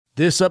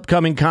This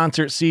upcoming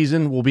concert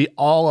season will be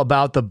all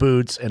about the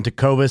boots, and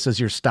Tecovas is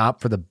your stop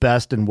for the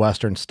best in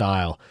Western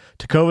style.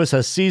 Tecovas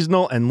has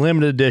seasonal and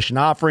limited edition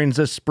offerings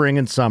this spring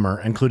and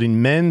summer,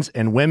 including men's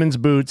and women's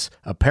boots,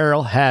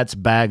 apparel, hats,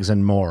 bags,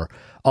 and more.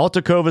 All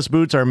Tecovas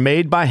boots are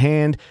made by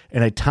hand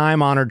in a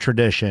time-honored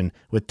tradition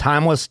with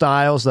timeless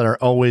styles that are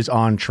always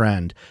on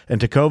trend. And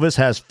Tecovas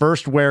has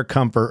first wear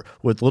comfort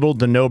with little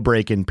to no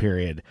break-in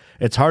period.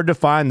 It's hard to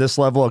find this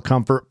level of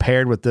comfort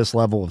paired with this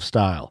level of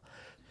style.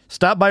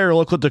 Stop by your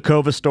local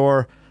Tecovas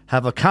store,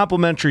 have a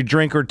complimentary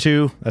drink or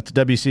two, that's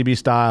WCB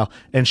style,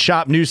 and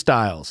shop new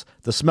styles.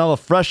 The smell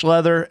of fresh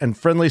leather and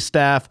friendly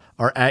staff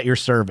are at your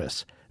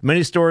service.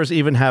 Many stores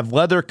even have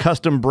leather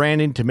custom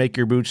branding to make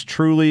your boots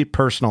truly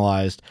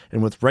personalized.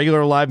 And with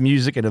regular live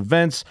music and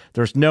events,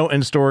 there's no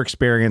in-store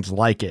experience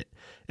like it.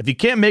 If you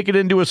can't make it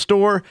into a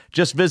store,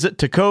 just visit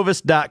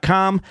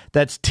tecovas.com.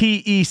 That's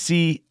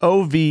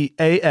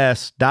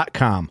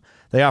TECOVAS.com.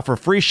 They offer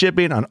free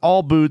shipping on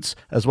all boots,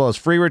 as well as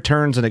free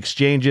returns and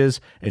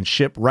exchanges, and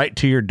ship right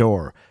to your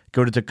door.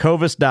 Go to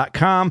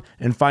tecovas.com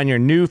and find your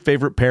new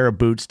favorite pair of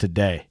boots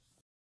today.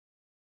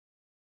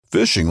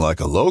 Fishing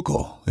like a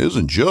local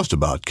isn't just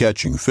about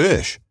catching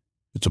fish.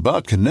 It's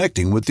about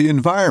connecting with the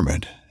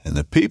environment and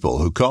the people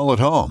who call it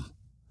home.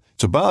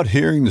 It's about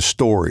hearing the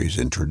stories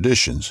and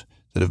traditions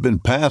that have been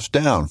passed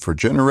down for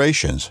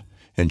generations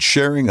and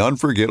sharing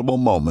unforgettable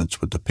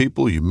moments with the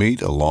people you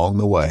meet along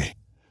the way.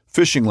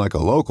 Fishing like a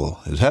local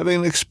is having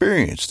an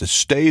experience that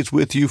stays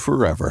with you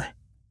forever.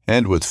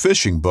 And with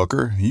Fishing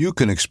Booker, you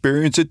can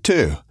experience it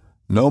too,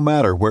 no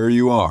matter where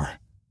you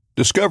are.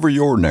 Discover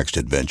your next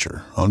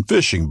adventure on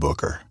Fishing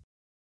Booker.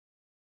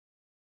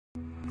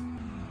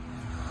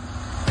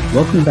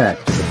 Welcome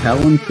back to the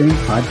Paddle and Fin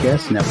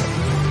Podcast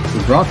Network.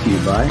 We're brought to you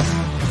by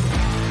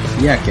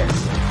Yak Gadget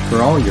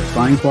for all your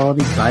fine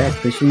quality kayak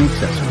fishing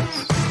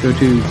accessories. Go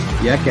to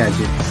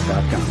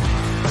yakgadget.com.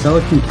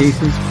 Pelican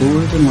cases,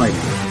 coolers, and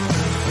lighting.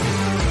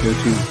 Go to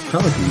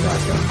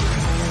pelican.com.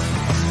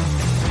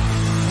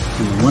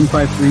 And the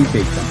 153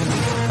 Bait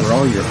Company for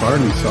all your hard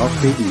and soft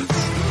bait needs.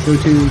 Go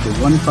to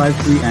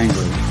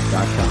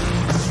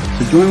the153angler.com.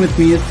 So join with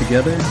me as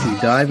together we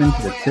dive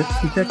into the tips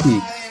and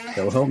techniques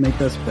that will help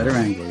make us better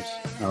anglers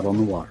out on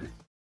the water.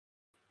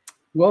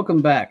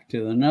 Welcome back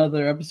to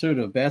another episode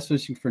of Bass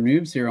Fishing for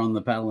Noobs here on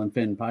the Paddle and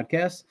Fin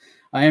Podcast.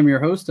 I am your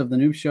host of the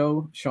Noob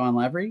Show, Sean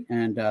Lavery,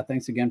 and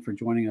thanks again for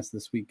joining us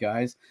this week,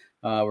 guys.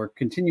 We're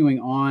continuing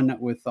on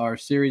with our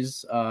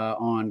series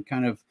on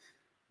kind of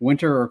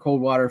winter or cold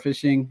water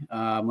fishing.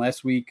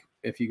 Last week,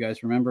 if you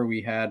guys remember,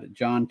 we had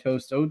John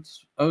Toast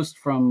Oast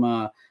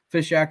from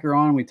Fish Yacker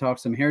on. We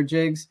talked some hair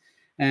jigs,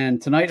 and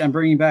tonight I'm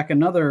bringing back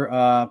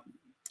another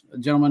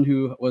gentleman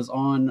who was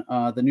on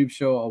the Noob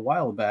Show a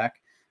while back,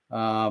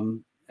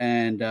 and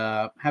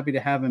happy to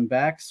have him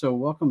back. So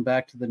welcome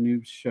back to the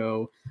Noob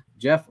Show,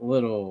 Jeff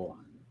Little.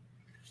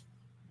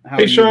 How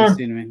hey, are you Sean. this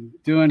evening?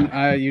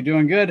 You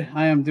doing good?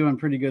 I am doing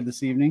pretty good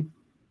this evening.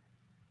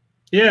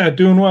 Yeah,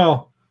 doing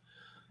well.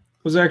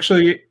 Was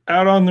actually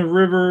out on the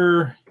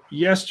river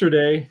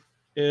yesterday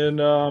and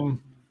kind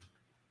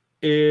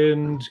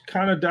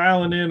of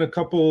dialing in a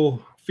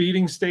couple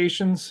feeding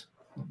stations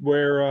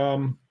where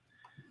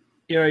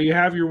you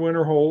have your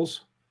winter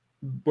holes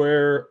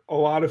where a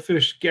lot of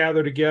fish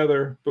gather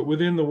together, but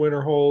within the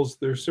winter holes,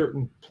 there's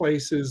certain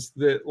places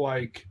that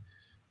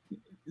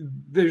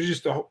there's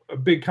just a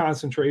big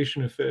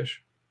concentration of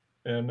fish.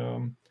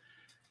 And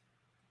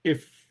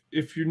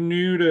if you're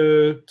new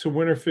to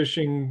winter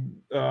fishing,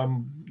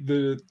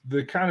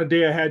 the kind of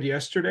day I had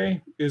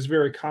yesterday is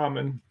very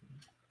common,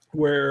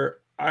 where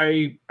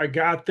I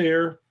got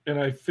there and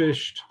I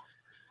fished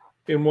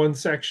in one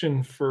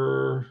section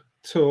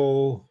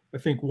till I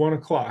think 1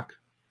 o'clock,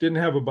 didn't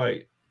have a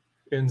bite,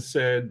 and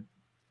said,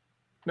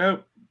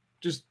 nope,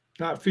 just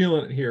not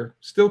feeling it here.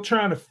 Still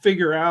trying to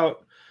figure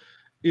out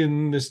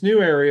in this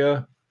new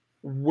area,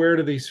 where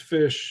do these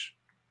fish,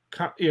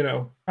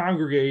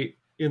 congregate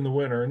in the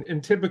winter?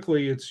 And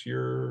typically it's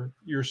your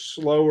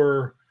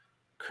slower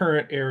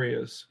current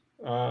areas.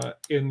 And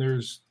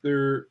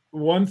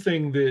one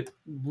thing that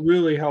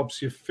really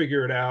helps you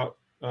figure it out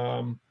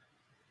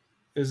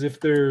is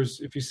if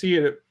you see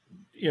it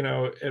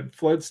at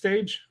flood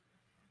stage,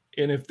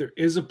 and if there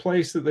is a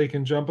place that they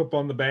can jump up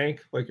on the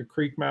bank, like a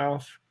creek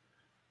mouth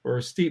or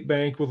a steep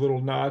bank with a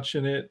little notch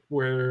in it,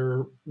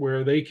 where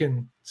they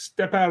can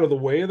step out of the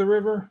way of the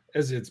river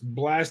as it's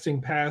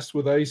blasting past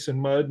with ice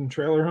and mud and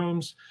trailer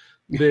homes,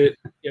 that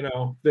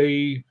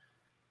they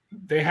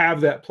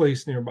have that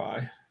place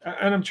nearby.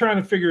 And I'm trying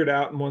to figure it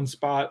out in one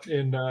spot,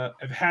 and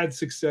I've had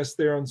success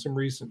there on some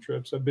recent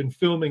trips. I've been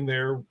filming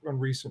there on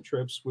recent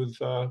trips with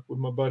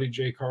my buddy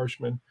Jake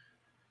Harshman,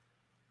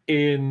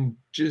 and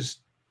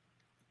just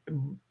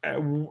a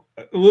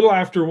little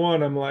after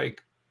 1, I'm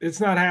like,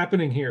 it's not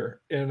happening here.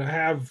 And I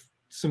have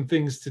some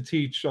things to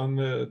teach on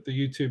the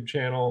YouTube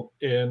channel.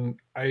 And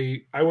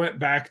I went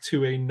back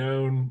to a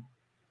known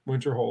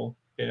winter hole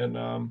and,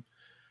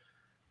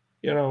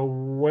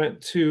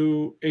 went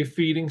to a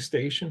feeding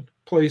station,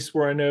 place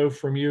where I know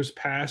from years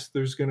past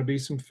there's going to be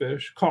some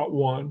fish. Caught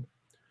one,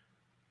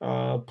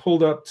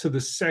 pulled up to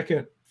the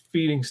second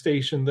feeding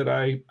station that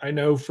I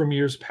know from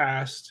years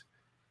past,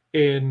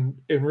 and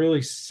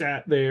really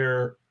sat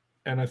there,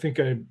 and I think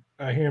I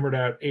hammered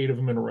out 8 of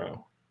them in a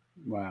row.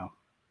 Wow.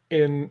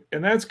 And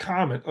that's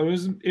common.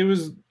 It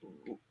was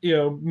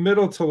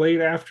middle to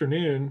late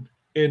afternoon,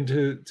 and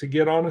to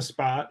get on a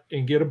spot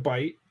and get a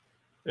bite,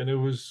 and I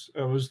was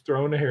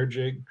throwing a hair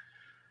jig.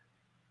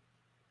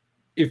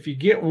 If you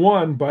get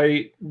one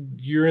bite,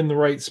 you're in the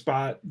right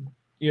spot.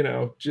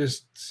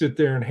 Just sit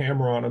there and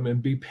hammer on them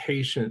and be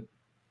patient.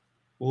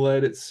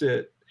 Let it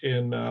sit,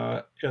 and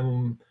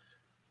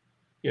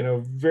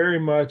very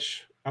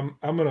much. I'm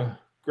gonna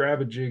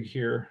grab a jig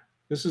here.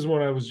 This is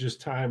one I was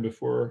just tying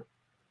before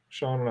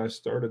Sean and I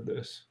started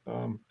this,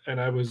 and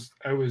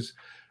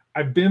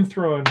I've been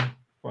throwing.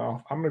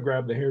 Well, I'm gonna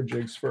grab the hair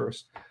jigs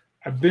first.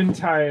 I've been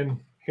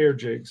tying hair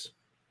jigs,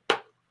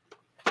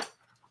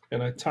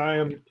 and I tie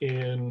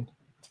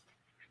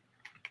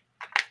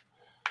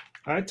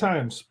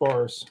them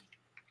sparse.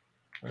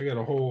 I got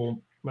a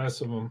whole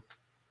mess of them.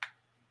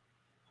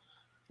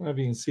 I don't know if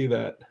you can see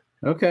that.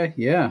 Okay,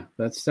 yeah,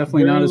 that's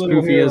definitely not as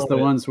poofy as the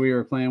ones we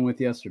were playing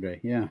with yesterday.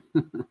 Yeah.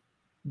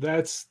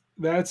 That's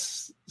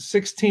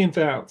 16th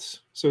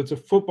ounce, so it's a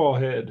football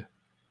head,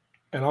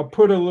 and I'll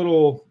put a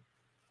little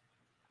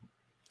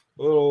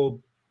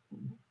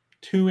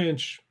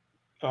 2-inch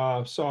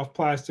soft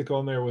plastic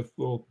on there with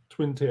little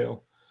twin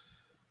tail.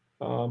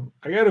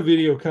 I got a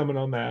video coming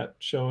on that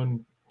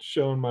showing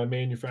my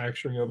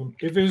manufacturing of them.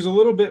 If there's a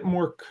little bit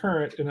more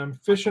current and I'm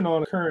fishing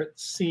on a current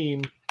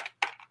seam,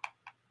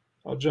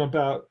 I'll jump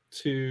out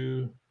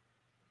to,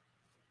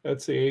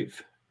 that's the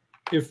 1/8.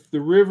 If the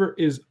river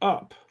is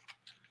up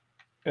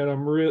and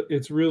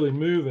it's really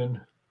moving,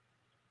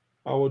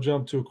 I will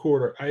jump to a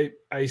 1/4.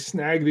 I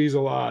snag these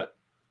a lot,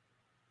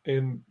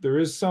 and there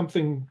is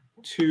something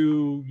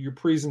to your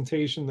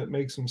presentation that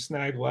makes them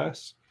snag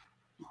less.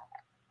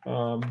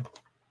 I'd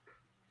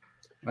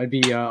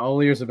be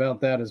all ears about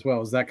that as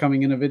well. Is that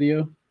coming in a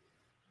video?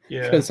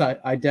 Yeah, because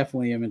I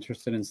definitely am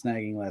interested in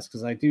snagging less,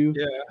 because I do.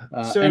 Yeah.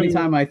 So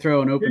anytime I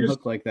throw an open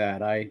hook like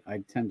that, I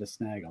tend to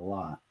snag a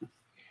lot.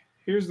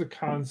 Here's the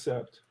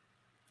concept.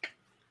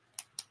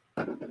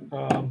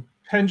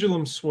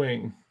 Pendulum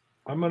swing.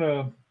 I'm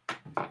gonna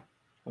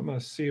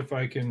see if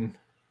I can.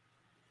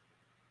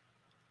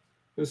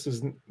 This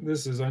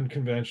is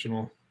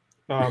unconventional.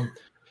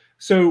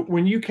 So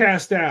when you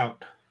cast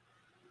out,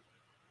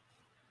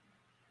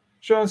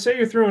 Sean, say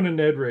you're throwing a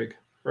Ned rig,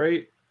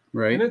 right?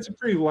 Right. And it's a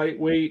pretty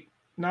lightweight,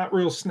 not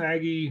real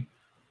snaggy.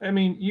 I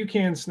mean, you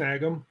can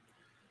snag them.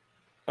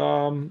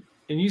 And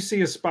you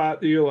see a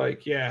spot that you're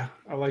like, yeah,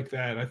 I like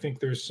that. I think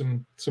there's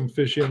some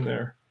fish in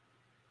there.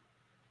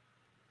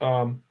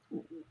 How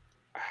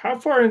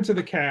far into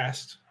the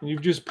cast, and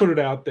you've just put it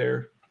out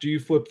there, do you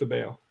flip the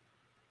bail?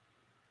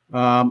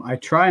 I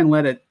try and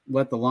let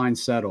the line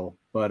settle,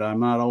 but I'm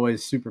not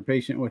always super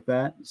patient with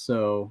that.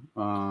 So,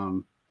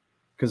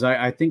 because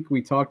I think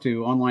we talked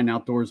to Online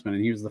Outdoorsman,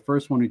 and he was the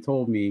first one who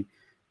told me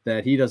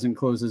that he doesn't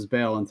close his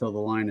bail until the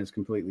line is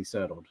completely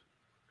settled.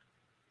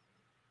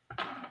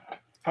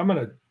 I'm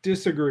going to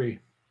disagree.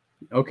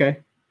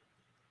 Okay.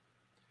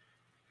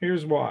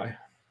 Here's why.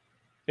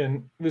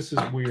 And this is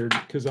weird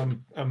because I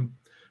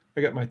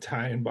got my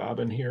tie and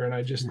bobbin here, and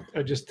I just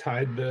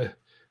tied the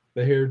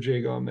hair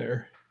jig on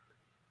there.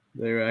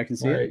 There, I can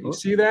see it. Oh. You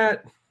see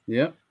that?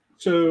 Yep.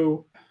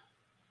 So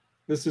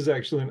this is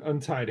actually an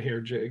untied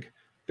hair jig.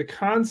 The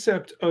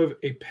concept of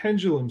a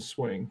pendulum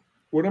swing,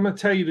 what I'm going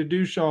to tell you to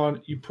do, Sean,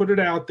 you put it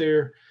out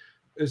there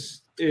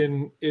is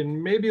in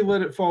maybe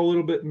let it fall a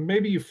little bit.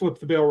 Maybe you flip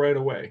the bail right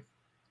away.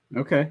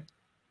 Okay.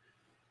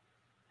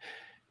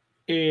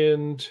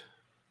 And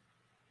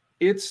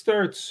it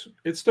starts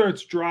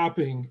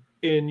dropping,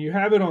 and you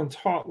have it on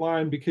taut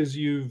line because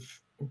I'm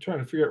trying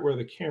to figure out where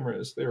the camera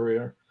is. There we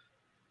are.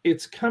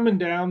 It's coming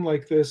down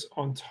like this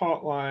on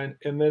taut line,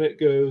 and then it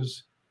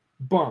goes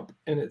bump,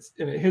 and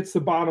it hits the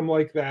bottom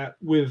like that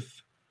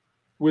with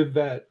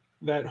that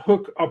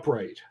hook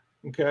upright.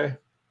 Okay.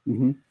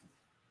 Mm-hmm.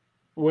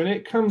 When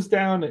it comes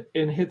down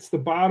and hits the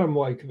bottom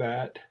like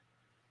that,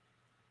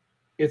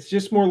 it's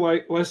just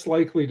less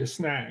likely to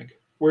snag.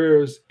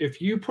 Whereas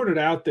if you put it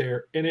out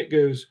there and it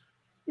goes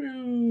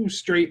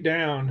straight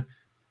down,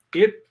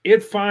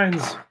 it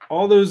finds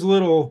all of those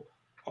little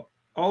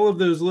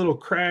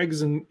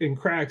crags and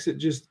cracks.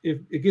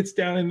 It gets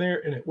down in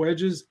there and it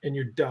wedges, and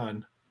you're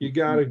done. You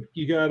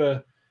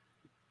gotta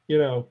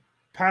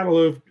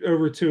paddle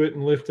over to it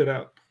and lift it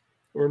up,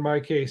 or in my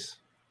case,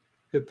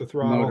 hit the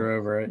throttle. Motor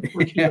over it.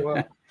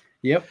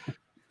 Yep.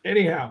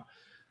 Anyhow,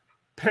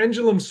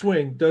 pendulum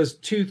swing does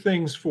two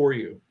things for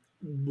you.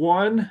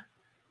 One,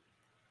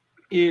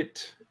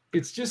 it's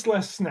just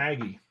less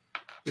snaggy.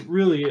 It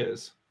really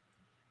is.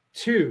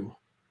 Two,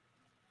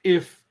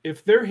 if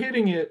they're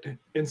hitting it,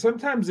 and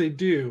sometimes they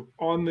do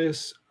on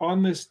this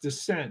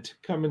descent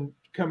coming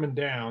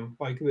down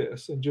like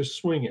this and just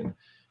swinging,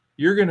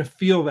 you're going to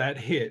feel that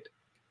hit,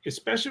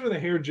 especially with a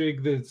hair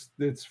jig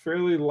that's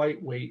fairly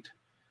lightweight.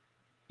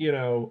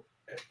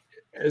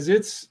 As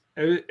it's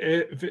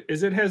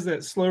as it has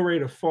that slow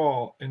rate of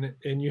fall,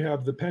 and you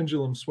have the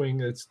pendulum swing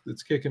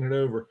that's kicking it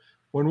over.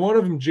 When one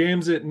of them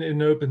jams it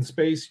in open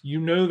space, you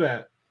know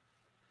that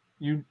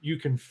you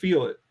can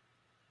feel it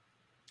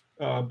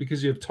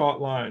because you have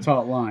taut line.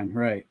 Taut line,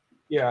 right?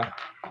 Yeah.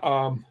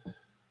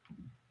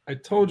 I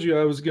told you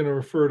I was going to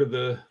refer to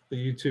the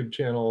YouTube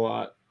channel a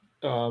lot.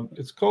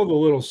 It's called The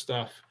Little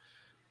Stuff,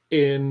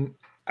 and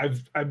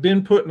I've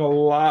been putting a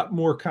lot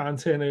more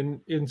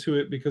content into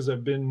it because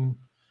I've been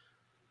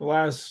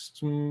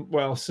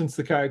since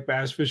the Kayak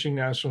Bass Fishing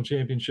National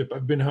Championship,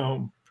 I've been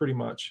home pretty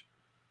much,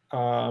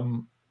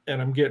 and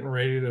I'm getting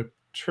ready to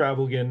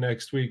travel again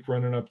next week,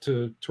 running up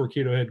to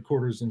Torqeedo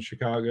headquarters in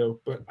Chicago.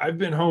 But I've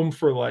been home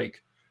for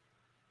like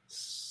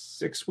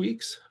 6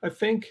 weeks, I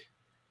think.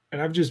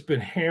 And I've just been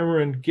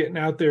hammering, getting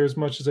out there as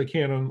much as I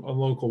can on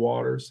local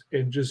waters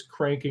and just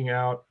cranking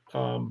out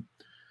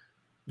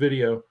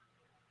video.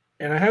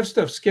 And I have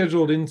stuff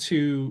scheduled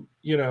into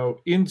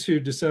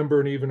December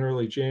and even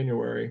early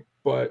January.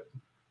 But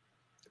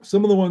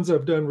some of the ones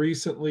I've done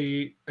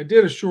recently, I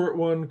did a short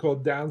one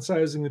called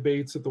Downsizing the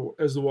Baits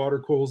as the Water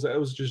Cools. That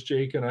was just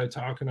Jake and I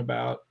talking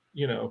about,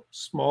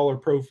 smaller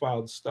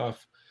profiled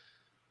stuff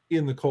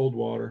in the cold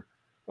water.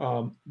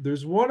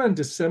 There's one on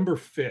December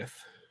 5th.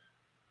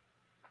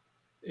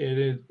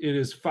 It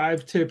is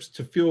 5 tips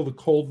to feel the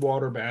cold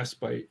water bass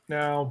bite.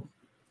 Now,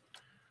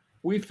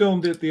 we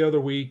filmed it the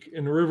other week,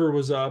 and the river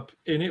was up,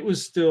 and it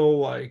was still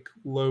like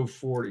low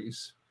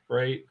 40s,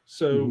 right?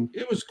 So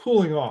It was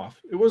cooling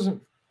off. It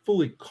wasn't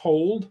fully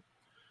cold.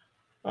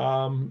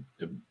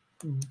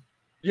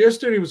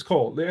 Yesterday was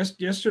cold.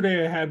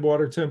 Yesterday I had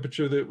water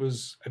temperature that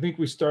was, I think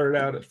we started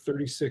out at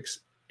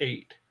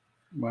 36.8.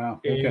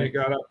 Wow. And it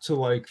got up to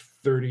like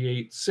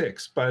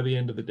 38.6 by the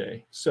end of the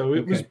day. So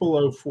it was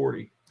below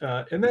 40.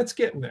 And that's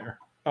getting there.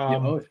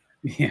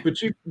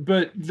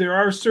 But there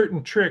are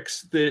certain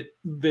tricks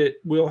that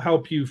will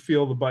help you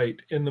feel the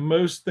bite. And the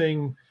most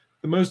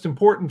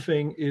important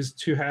thing is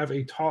to have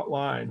a taut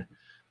line.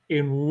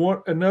 And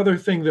another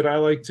thing that I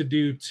like to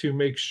do to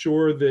make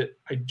sure that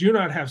I do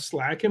not have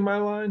slack in my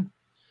line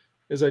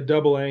is I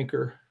double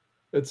anchor.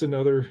 That's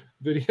another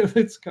video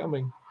that's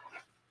coming.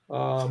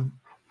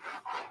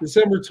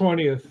 December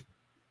 20th,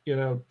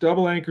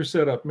 double anchor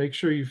setup. Make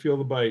sure you feel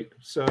the bite.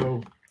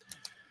 So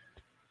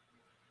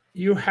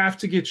you have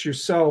to get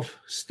yourself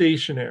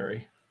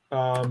stationary,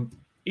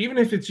 even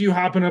if it's you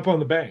hopping up on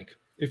the bank.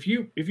 If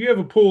you have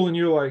a pool and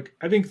you're like,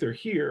 I think they're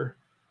here,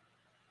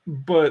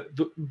 but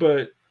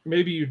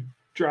maybe you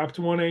dropped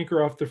one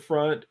anchor off the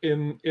front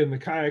and the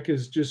kayak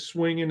is just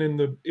swinging in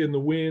the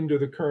wind or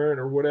the current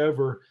or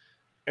whatever.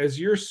 As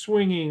you're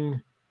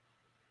swinging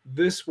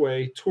this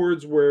way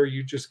towards where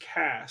you just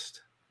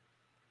cast,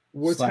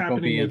 what's slack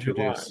happening with your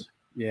line?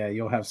 Yeah,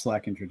 you'll have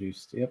slack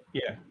introduced. Yep.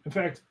 Yeah. In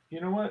fact, you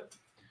know what?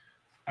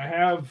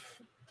 I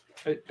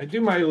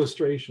do my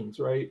illustrations,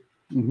 right?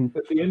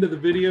 At the end of the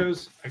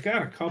videos, I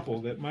got a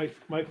couple that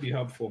might be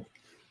helpful.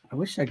 I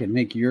wish I could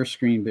make your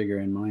screen bigger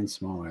and mine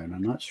smaller, and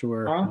I'm not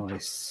sure how I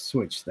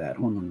switch that.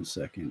 Hold on a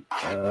second.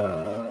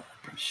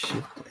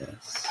 Shift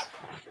S.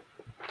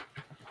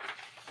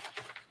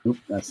 Oop,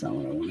 that's not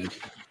what I wanted.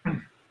 I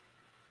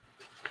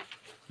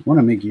want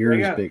to make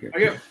yours bigger. I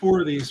got 4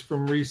 of these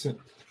from recent.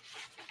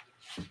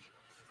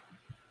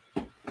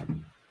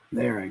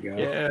 There I go.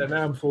 Yeah,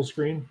 now I'm full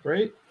screen,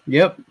 right?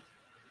 Yep.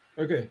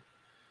 Okay.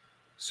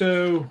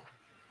 So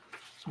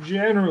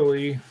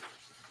generally,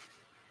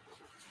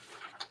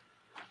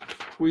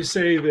 we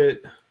say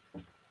that,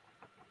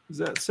 is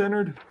that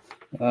centered?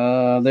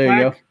 There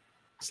you go.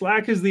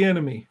 Slack is the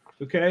enemy,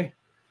 okay?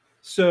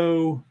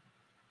 So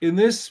in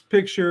this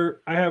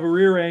picture, I have a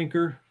rear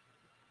anchor,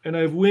 and I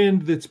have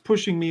wind that's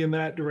pushing me in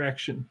that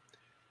direction.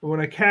 And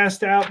when I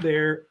cast out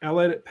there, I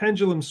let it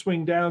pendulum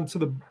swing down to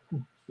the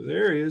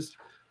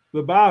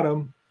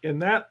bottom,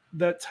 and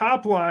that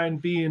top line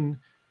being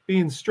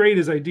straight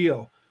is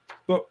ideal.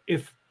 But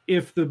if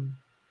this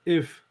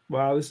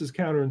is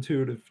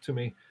counterintuitive to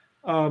me.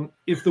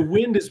 If the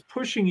wind is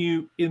pushing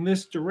you in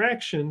this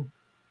direction,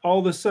 all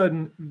of a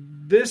sudden,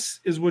 this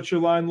is what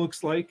your line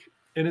looks like,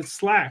 and it's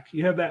slack.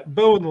 You have that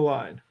bow in the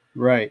line.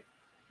 Right.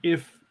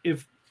 If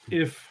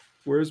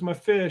where's my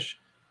fish?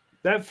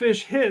 That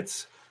fish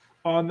hits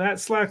on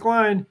that slack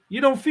line, you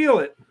don't feel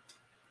it.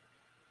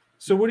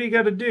 So what do you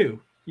got to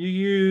do? You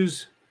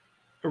use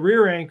a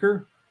rear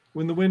anchor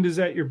when the wind is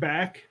at your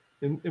back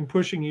and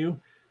pushing you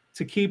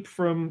to keep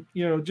from,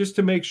 just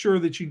to make sure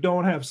that you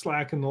don't have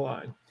slack in the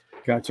line.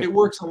 Gotcha. It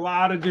works a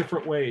lot of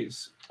different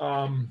ways.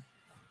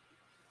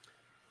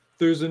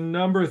 There's a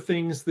number of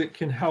things that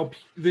can help,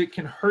 that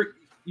can hurt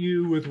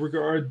you with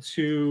regard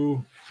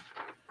to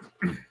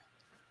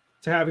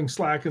having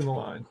slack in the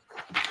line.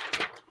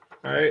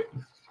 All right.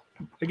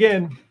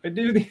 Again, I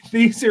do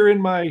these are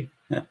in my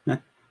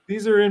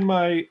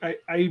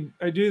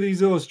I do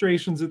these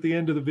illustrations at the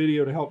end of the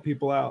video to help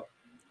people out,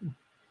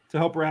 to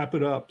help wrap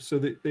it up so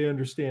that they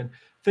understand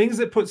things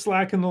that put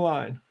slack in the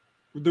line.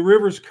 The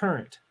river's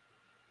current.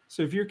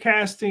 So if you're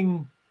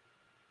casting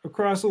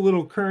across a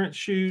little current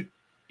chute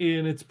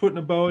and it's putting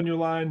a bow in your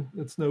line,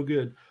 that's no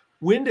good.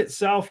 wind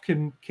itself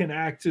can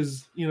act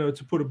as,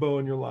 to put a bow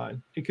in your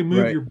line. It can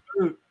move your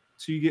boat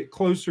so you get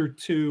closer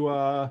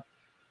to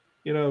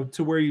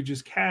to where you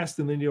just cast,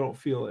 and then you don't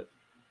feel it.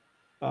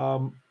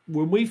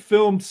 When we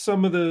filmed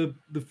some of the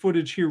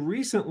footage here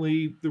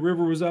recently, the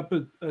river was up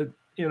at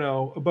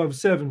above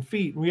 7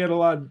 feet, and we had a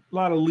lot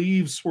of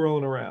leaves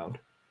swirling around.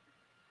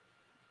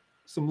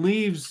 Some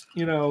leaves,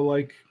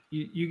 like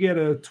you get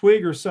a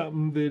twig or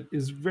something that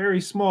is very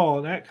small,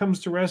 and that comes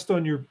to rest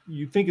on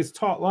you think it's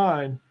taut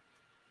line,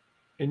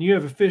 and you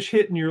have a fish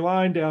hitting your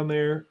line down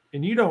there,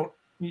 and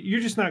you're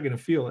just not going to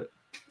feel it.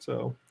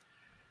 So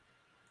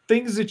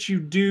things that you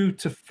do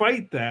to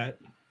fight that,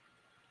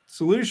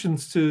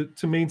 solutions to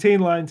maintain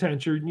line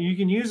tension, you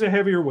can use a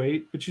heavier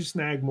weight, but you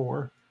snag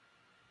more.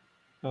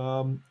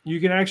 You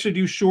can actually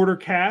do shorter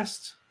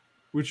casts,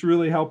 which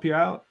really help you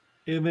out.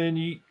 And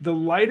then the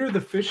lighter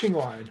the fishing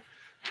line,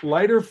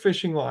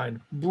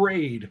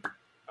 braid.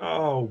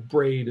 Oh,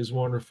 braid is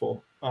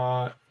wonderful.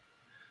 I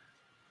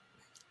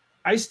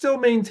still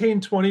maintain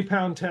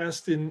 20-pound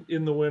test in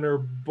the winter,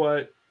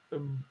 but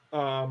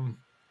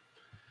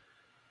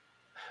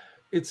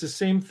it's the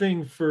same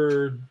thing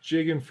for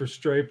jigging for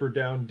striper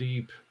down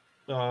deep.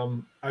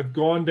 I've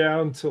gone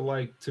down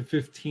to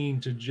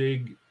 15 to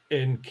jig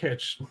and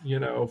catch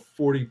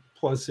 40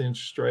 plus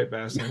inch striped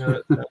bass. I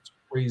know that's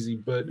crazy,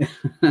 but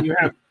you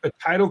have a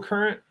tidal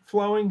current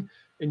flowing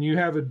and you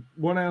have a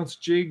 1 ounce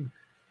jig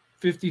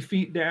 50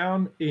 feet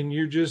down, and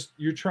you're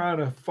trying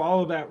to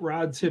follow that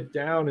rod tip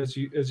down as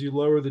you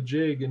lower the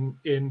jig, and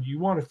you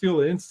want to feel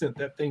the instant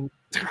that thing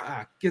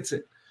gets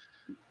it.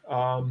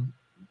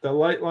 The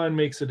light line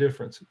makes a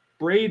difference.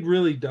 Braid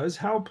really does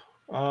help.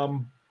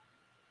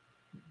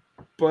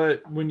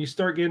 But when you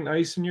start getting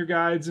ice in your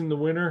guides in the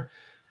winter,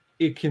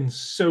 it can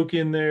soak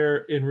in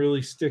there and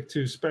really stick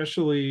to,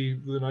 especially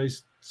the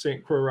nice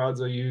St. Croix rods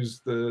I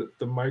use, the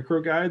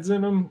micro guides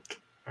in them.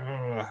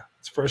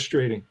 It's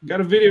frustrating. Got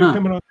a video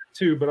coming on there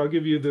too, but I'll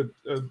give you the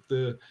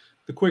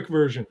quick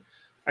version.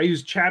 I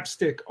use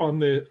chapstick on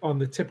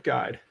the tip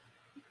guide.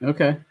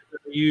 Okay.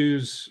 I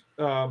use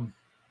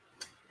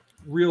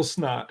Real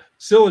Snot.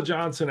 Scylla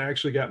Johnson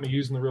actually got me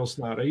using the Real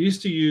Snot. I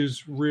used to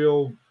use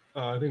Real,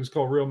 I think it's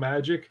called Real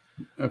Magic.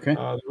 Okay.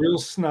 The Real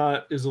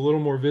Snot is a little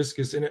more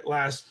viscous, and it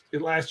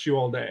lasts you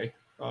all day.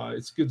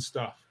 It's good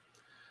stuff,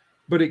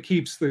 but it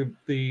keeps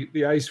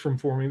the ice from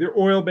forming. They're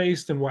oil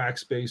based and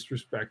wax based,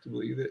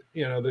 respectively.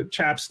 The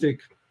chapstick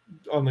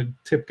on the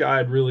tip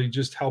guide really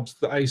just helps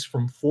the ice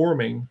from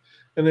forming,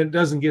 and then it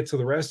doesn't get to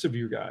the rest of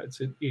your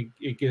guides.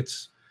 It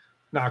gets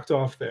knocked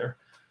off there.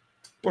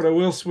 But I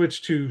will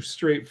switch to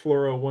straight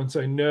fluoro once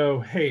I know,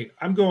 hey,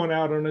 I'm going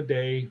out on a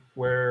day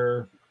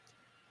where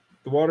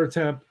the water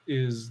temp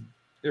is,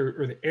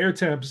 or the air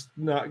temp's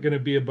not going to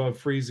be above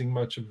freezing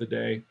much of the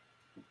day.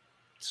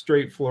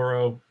 Straight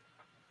fluoro,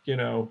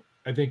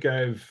 I think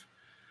I've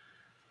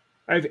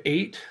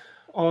 8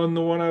 on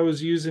the one I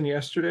was using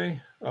yesterday.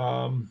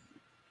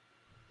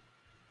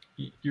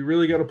 You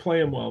really got to play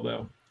them well,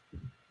 though.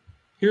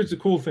 Here's the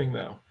cool thing,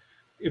 though.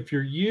 If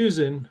you're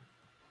using,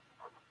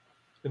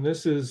 and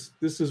this is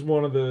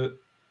one of the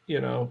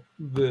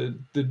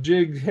the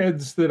jig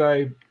heads that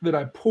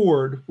I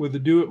poured with the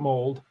Do It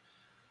mold.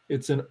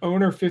 It's an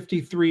Owner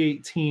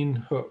 5318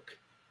 hook.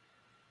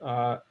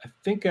 I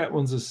think that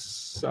one's a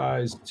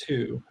size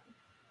 2.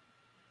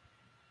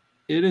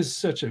 It is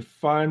such a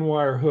fine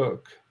wire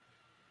hook.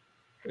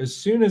 As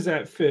soon as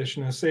that fish,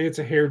 and I say it's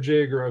a hair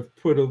jig, or I've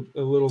put a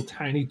little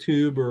tiny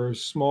tube or a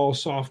small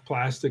soft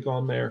plastic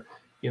on there,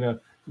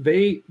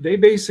 they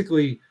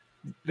basically,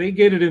 they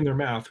get it in their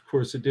mouth. Of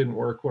course, it didn't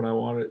work when I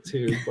wanted it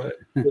to,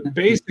 but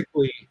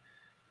basically,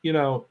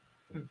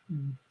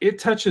 it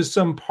touches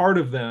some part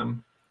of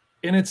them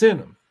and it's in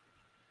them.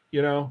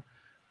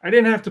 I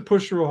didn't have to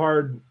push real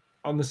hard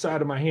on the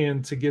side of my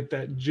hand to get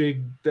that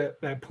jig,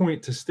 that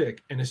point to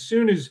stick. And as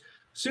soon as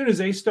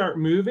they start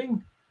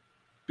moving,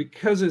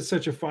 because it's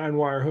such a fine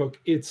wire hook,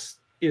 it's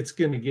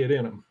going to get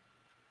in them.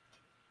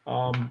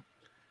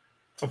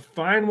 A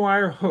fine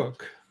wire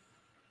hook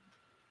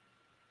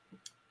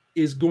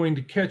is going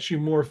to catch you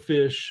more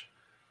fish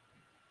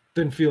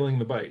than feeling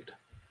the bite,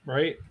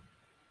 right?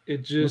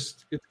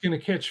 It's going to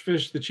catch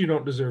fish that you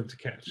don't deserve to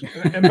catch.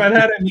 And by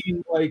that, I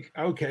mean,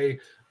 okay,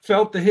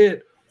 felt the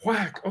hit,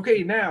 whack.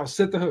 Okay, now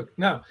set the hook.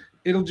 No,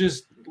 it'll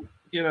just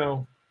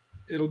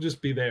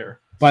be there.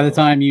 By the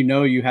time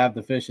you have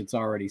the fish, it's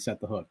already set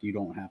the hook. You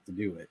don't have to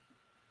do it.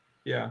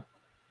 Yeah.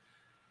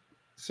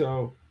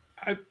 So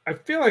I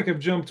feel like I've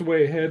jumped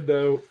way ahead,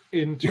 though,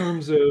 in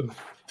terms of,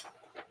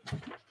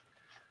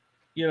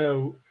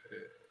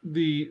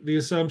 the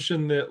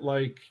assumption that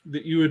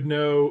that you would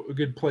know a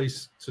good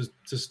place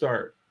to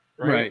start.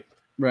 Right.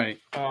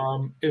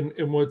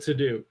 And what to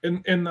do.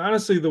 And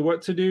honestly, the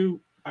what to do,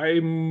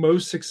 I'm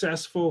most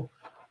successful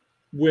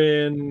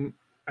when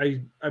I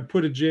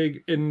put a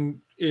jig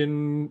in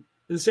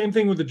the same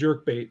thing with the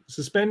jerk bait,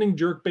 suspending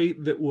jerk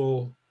bait that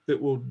will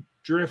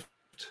drift.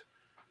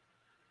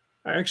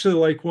 I actually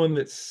like one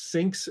that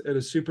sinks at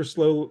a super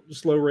slow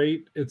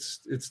rate.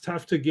 It's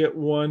tough to get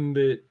one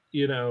that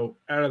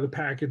out of the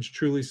package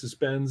truly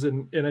suspends,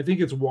 and I think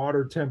it's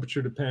water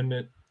temperature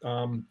dependent.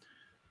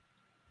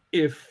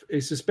 If a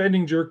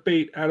suspending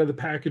jerkbait out of the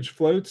package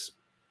floats,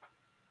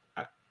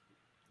 I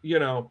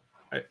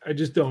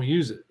just don't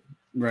use it.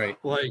 Right.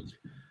 Like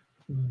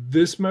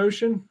this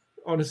motion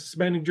on a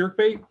suspending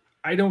jerkbait,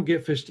 I don't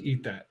get fish to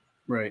eat that.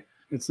 Right.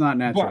 It's not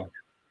natural.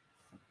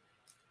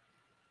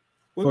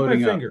 But look at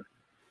my finger.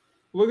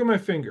 Look at my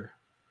finger.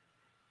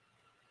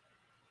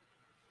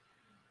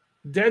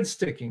 Dead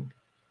sticking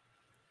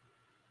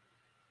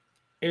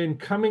and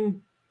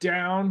coming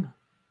down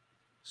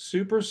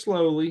super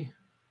slowly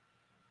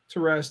to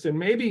rest, and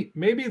maybe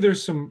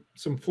there's some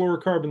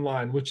fluorocarbon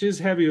line, which is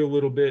heavy a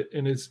little bit,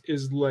 and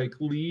is like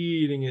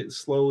leading it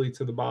slowly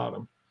to the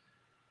bottom.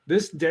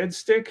 This dead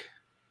stick,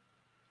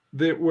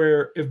 that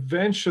where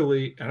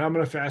eventually, and I'm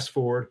going to fast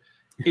forward,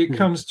 it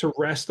comes to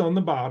rest on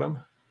the bottom,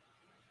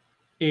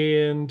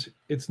 and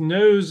its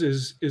nose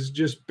is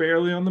just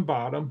barely on the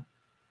bottom,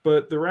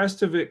 but the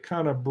rest of it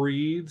kind of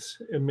breathes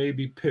and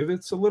maybe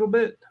pivots a little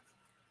bit.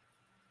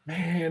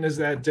 Man, is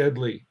that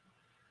deadly.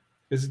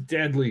 It's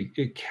deadly.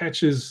 It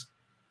catches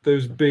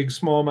those big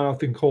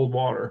smallmouth in cold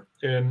water.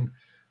 And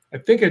I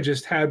think I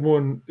just had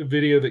one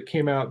video that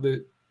came out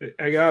that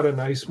I got a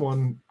nice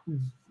one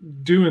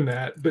doing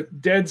that,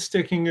 but dead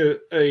sticking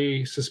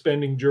a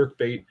suspending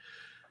jerkbait,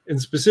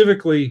 and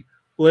specifically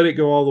let it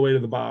go all the way to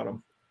the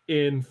bottom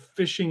and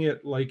fishing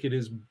it like it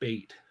is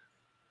bait.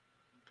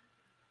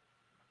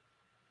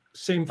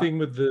 Same thing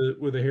with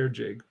a hair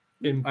jig.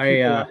 And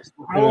how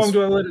long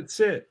do I let it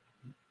sit?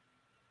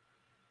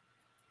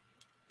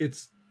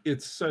 It's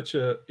such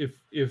a,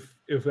 if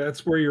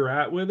that's where you're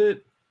at with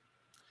it,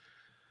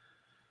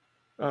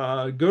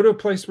 go to a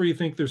place where you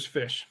think there's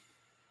fish.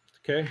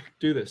 Okay,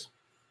 do this.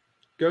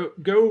 Go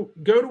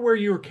to where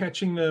you were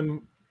catching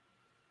them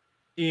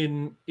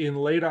in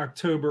late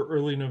October,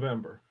 early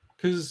November,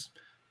 because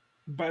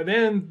by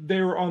then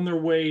they were on their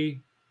way,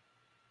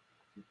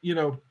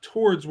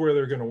 towards where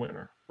they're going to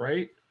winter,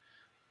 right?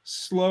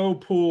 Slow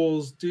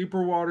pools,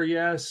 deeper water,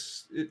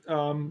 yes.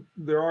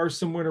 There are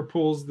some winter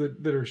pools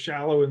that are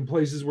shallow in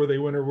places where they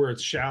winter where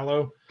it's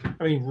shallow.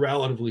 I mean,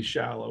 relatively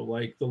shallow.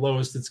 Like the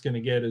lowest it's going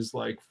to get is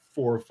like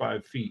 4 or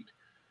 5 feet.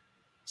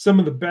 Some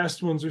of the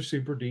best ones are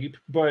super deep,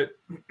 but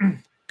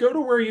go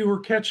to where you were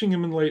catching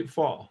them in late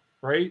fall,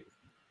 right?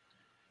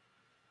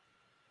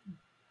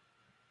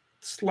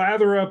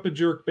 Slather up a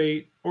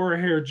jerkbait or a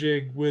hair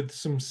jig with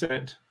some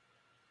scent.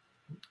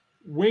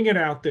 Wing it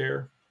out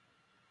there.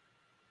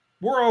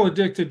 We're all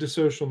addicted to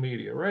social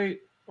media, right?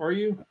 Are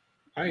you?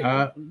 I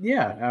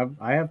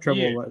have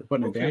trouble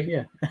putting it down.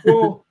 Yeah.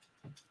 Well,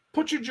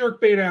 put your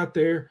jerkbait out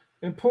there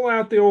and pull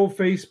out the old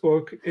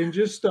Facebook and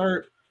just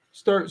start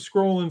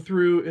scrolling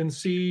through and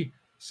see.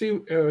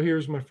 Oh,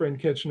 here's my friend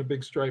catching a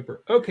big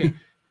striper. Okay,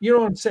 you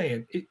know what I'm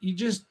saying? You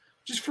just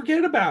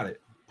forget about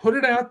it. Put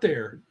it out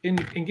there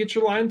and get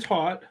your line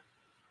taut,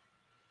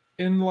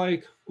 and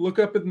like look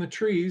up in the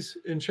trees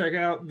and check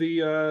out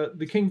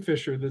the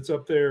kingfisher that's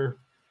up there,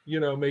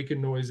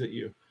 making noise at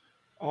you.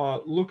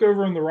 Look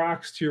over on the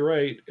rocks to your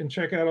right and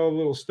check out all the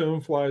little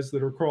stoneflies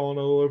that are crawling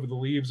all over the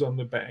leaves on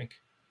the bank.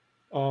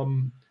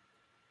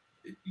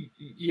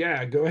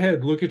 Yeah, go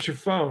ahead, look at your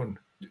phone,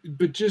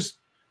 but just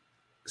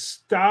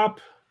stop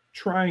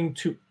trying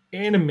to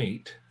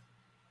animate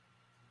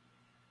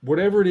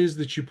whatever it is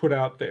that you put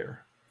out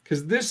there,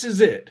 because this is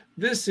it.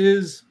 This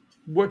is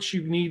what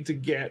you need to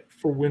get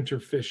for winter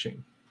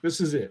fishing. This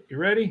is it. You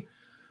ready?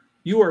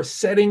 You are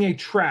setting a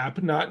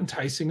trap, not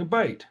enticing a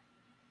bite.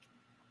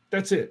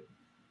 That's it.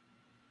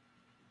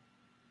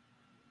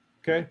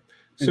 Okay?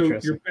 So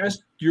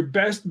your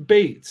best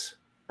baits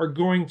are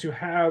going to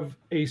have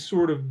a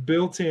sort of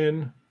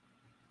built-in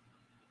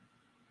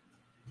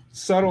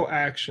subtle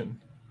action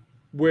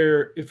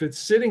where if it's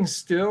sitting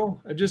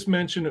still, I just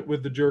mentioned it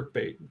with the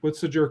jerkbait.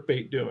 What's the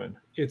jerkbait doing?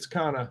 It's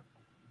kind of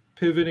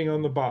pivoting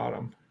on the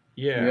bottom.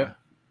 Yeah.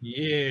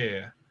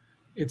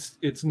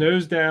 It's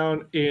nose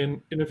down,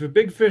 and if a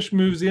big fish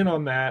moves in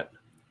on that,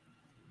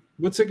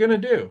 what's it going to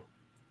do?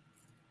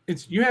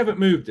 You haven't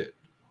moved it.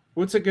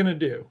 What's it going to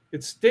do?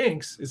 It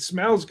stinks. It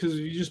smells because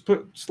you just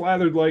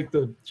slathered like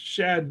the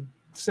shad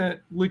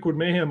scent liquid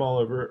mayhem all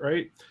over it,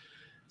 right? It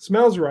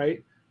smells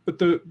right, but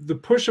the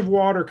push of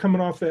water coming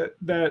off that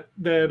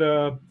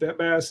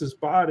bass's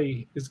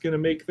body is going to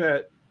make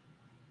that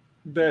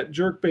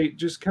jerkbait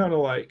just kind of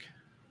like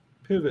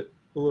pivot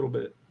a little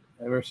bit.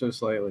 Ever so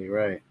slightly,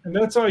 right. And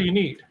that's all you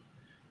need.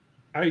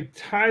 I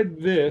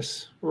tied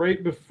this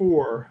right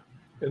before,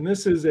 and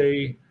this is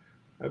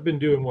I've been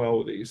doing well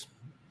with these.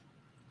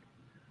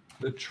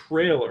 The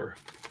trailer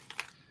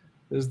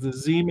is the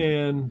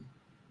Z-Man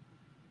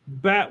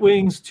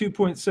Batwings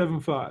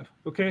 2.75.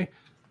 Okay,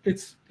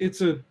 it's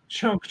a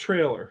chunk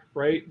trailer,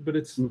 right? But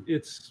it's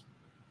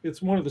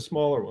one of the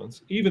smaller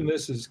ones. Even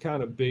this is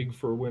kind of big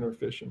for winter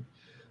fishing.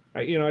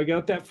 I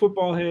got that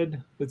football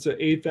head that's an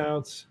 1/8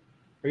 ounce.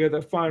 I got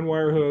that fine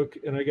wire hook,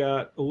 and I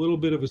got a little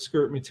bit of a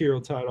skirt material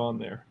tied on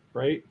there,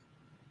 right?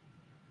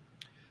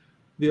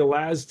 The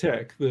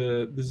Elastec,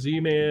 the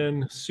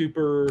Z-Man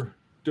super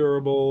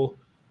durable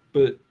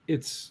but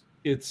it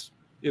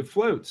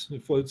floats.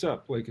 It floats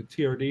up like a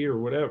TRD or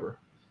whatever.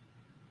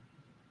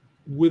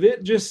 With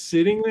it just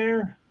sitting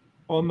there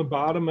on the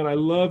bottom, and I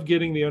love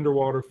getting the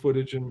underwater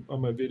footage on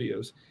my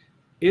videos.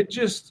 It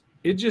just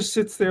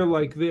sits there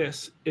like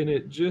this, and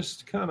it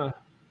just kind of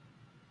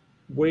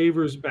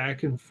wavers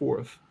back and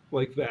forth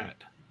like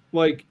that.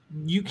 Like,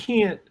 you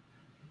can't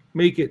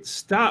make it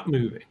stop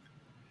moving.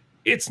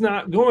 It's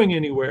not going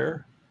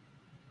anywhere,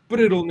 but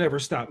it'll never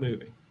stop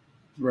moving.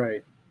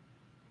 Right.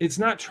 It's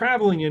not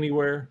traveling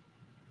anywhere,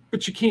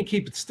 but you can't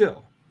keep it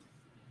still.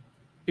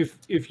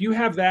 If you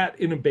have that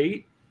in a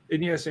bait,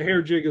 and yes, a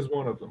hair jig is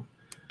one of them.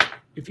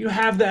 If you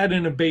have that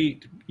in a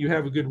bait, you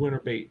have a good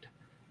winter bait.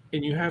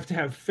 And you have to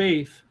have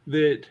faith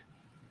that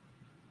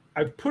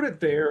I've put it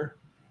there,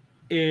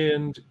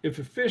 and if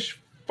a fish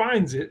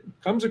finds it,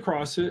 comes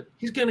across it,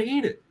 he's going to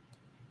eat it.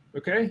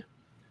 Okay?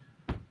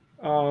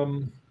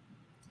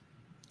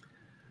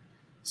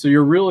 So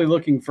you're really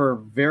looking for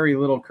very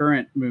little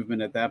current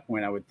movement at that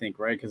point, I would think,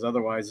 right? Because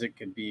otherwise it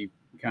could be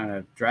kind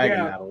of dragging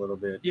that a little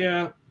bit.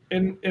 Yeah,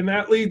 and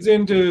that leads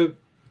into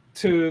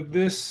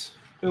this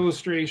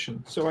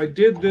illustration. So I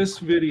did this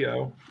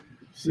video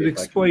that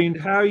explained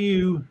how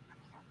you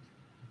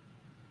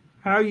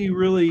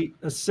really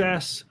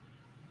assess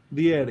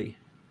the eddy.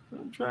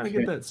 I'm trying to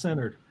get that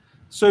centered.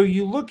 So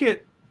you look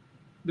at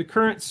the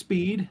current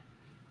speed,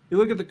 you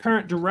look at the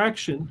current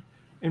direction,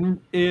 and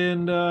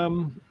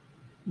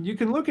you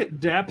can look at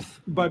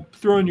depth by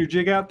throwing your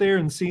jig out there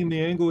and seeing the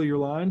angle of your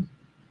line.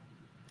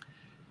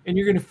 And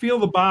you're going to feel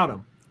the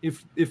bottom.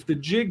 If the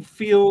jig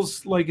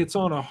feels like it's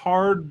on a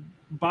hard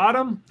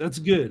bottom, that's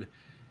good.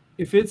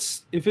 If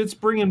it's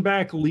bringing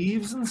back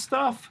leaves and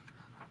stuff,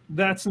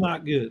 that's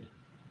not good.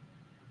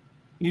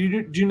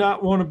 You do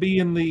not want to be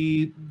in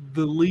the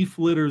leaf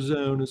litter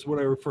zone, is what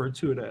I refer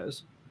to it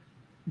as.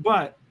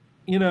 But,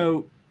 you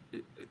know,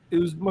 it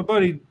was my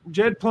buddy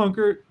Jed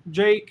Plunkert,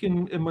 Jake,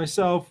 and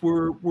myself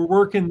were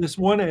working this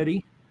one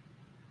eddy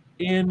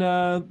in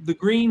the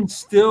green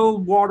still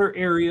water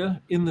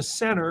area in the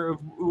center of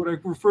what I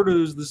refer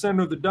to as the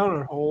center of the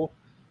donut hole.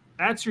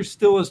 That's your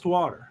stillest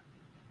water.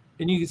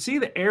 And you can see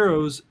the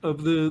arrows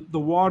of the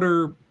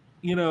water,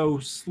 you know,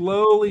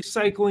 slowly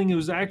cycling. It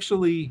was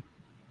actually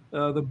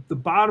the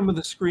bottom of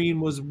the screen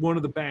was one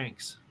of the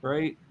banks,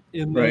 right?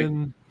 And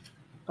then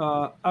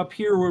up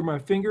here where my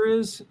finger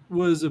is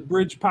was a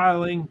bridge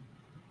piling,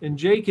 and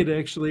Jake had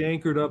actually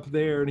anchored up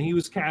there, and he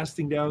was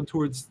casting down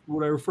towards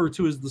what I refer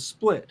to as the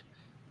split.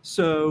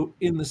 So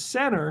in the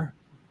center,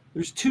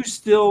 there's two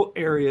still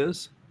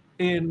areas,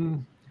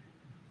 and,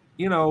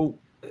 you know,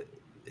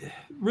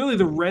 really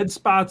the red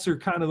spots are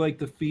kind of like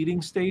the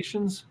feeding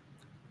stations.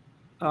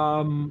 They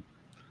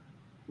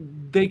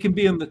can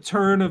be in the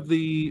turn of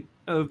the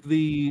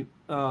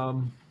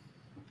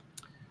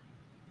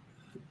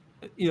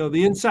you know,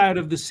 the inside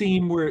of the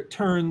seam where it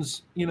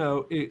turns, you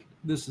know,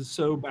 this is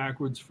so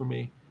backwards for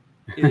me.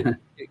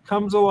 It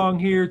comes along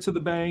here to the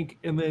bank,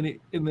 and then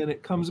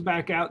it comes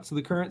back out to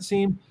the current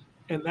seam,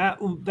 and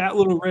that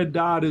little red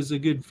dot is a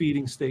good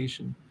feeding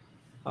station.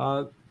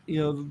 You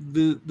know,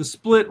 the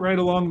split right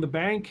along the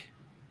bank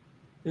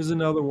is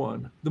another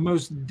one. The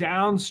most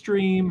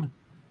downstream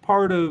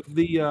part of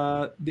the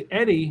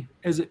eddy,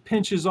 as it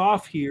pinches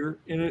off here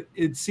and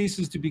it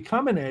ceases to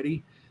become an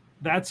eddy,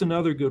 that's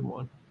another good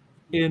one.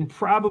 And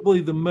probably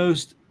the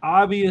most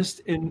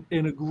obvious and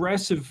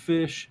aggressive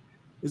fish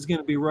is going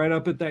to be right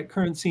up at that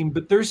current seam,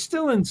 but they're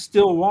still in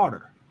still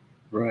water.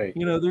 Right.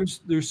 You know,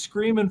 there's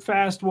screaming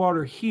fast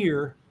water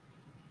here,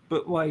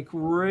 but like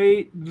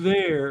right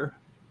there,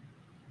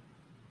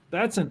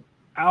 that's an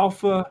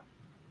alpha.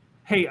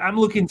 Hey, I'm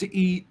looking to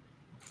eat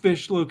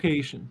fish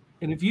location.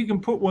 And if you can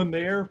put one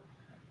there,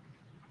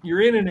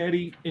 you're in an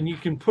eddy and you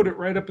can put it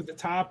right up at the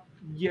top.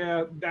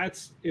 Yeah,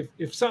 that's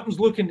if something's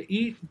looking to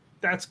eat,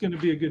 that's going to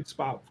be a good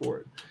spot for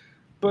it.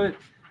 But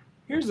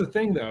here's the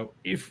thing though,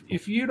 if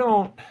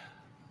you're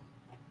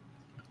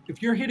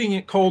hitting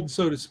it cold,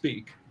 so to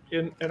speak,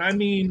 and I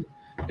mean,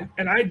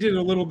 and I did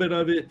a little bit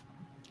of it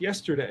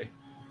yesterday.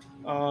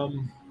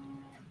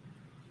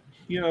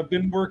 You know, I've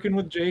been working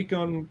with Jake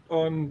on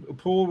a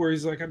pool where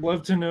he's like, I'd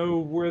love to know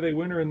where they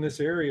winter in this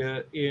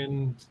area.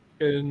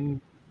 And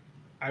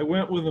I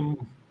went with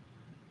him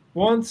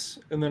once,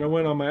 and then I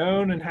went on my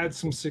own and had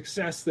some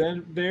success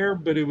there,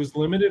 but it was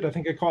limited. I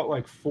think I caught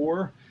like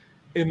 4.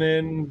 And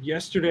then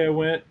yesterday I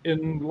went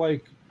and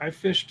like I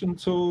fished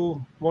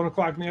until 1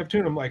 o'clock in the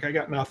afternoon. I'm like, I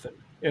got nothing.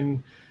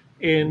 And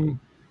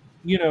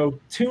you know,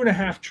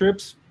 2.5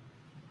 trips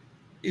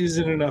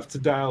isn't enough to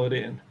dial it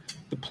in.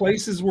 The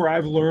places where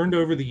I've learned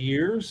over the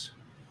years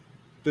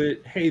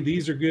that, hey,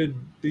 these are good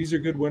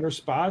winter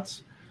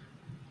spots,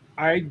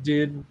 I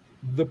did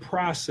the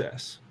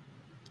process.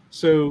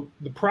 So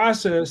the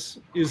process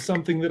is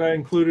something that I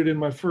included in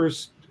my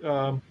first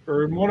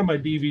or in one of my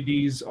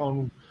DVDs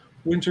on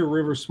winter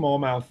river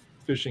smallmouth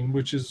fishing,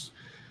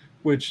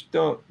 which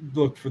don't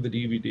look for the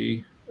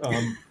DVD.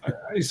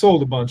 I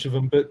sold a bunch of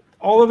them, but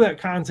all of that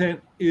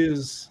content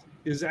is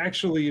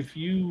actually, if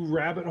you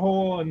rabbit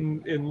hole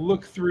and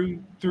look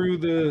through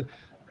the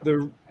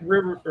the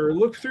river, or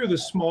look through the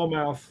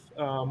smallmouth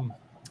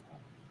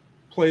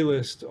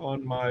playlist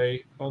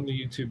on the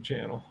YouTube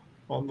channel,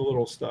 on the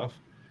little stuff.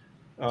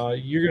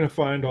 You're gonna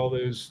find all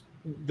those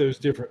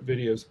different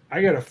videos.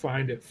 I gotta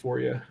find it for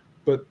you,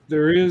 but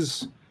there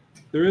is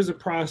a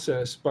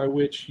process by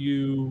which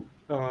you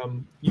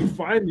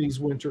find these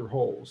winter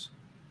holes.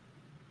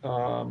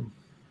 Let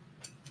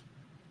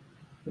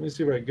me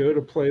see if I go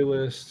to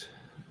playlist.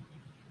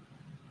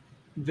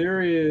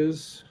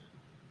 There's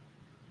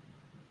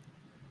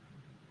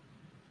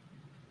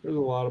a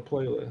lot of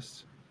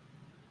playlists.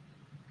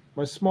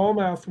 My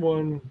smallmouth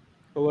one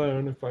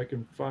alone, if I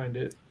can find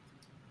it.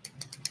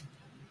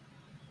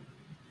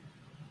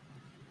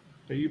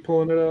 Are you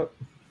pulling it up?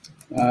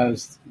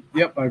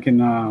 Yep, I can.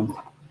 Let's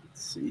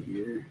see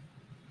here.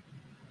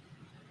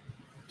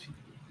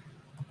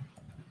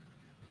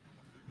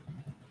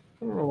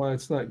 I don't know why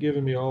it's not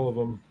giving me all of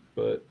them,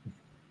 but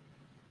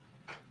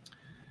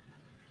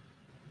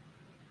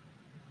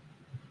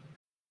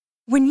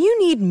when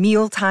you need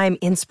mealtime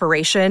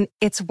inspiration,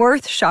 it's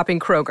worth shopping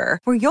Kroger,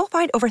 where you'll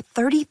find over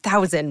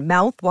 30,000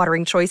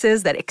 mouth-watering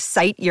choices that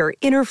excite your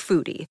inner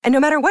foodie. And no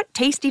matter what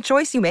tasty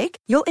choice you make,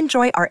 you'll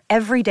enjoy our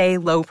everyday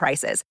low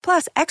prices,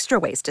 plus extra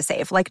ways to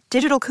save, like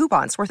digital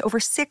coupons worth over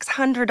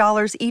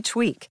 $600 each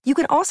week. You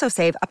can also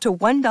save up to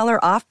 $1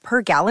 off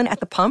per gallon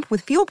at the pump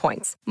with fuel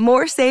points.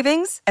 More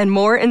savings and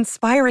more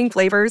inspiring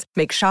flavors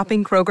make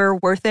shopping Kroger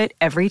worth it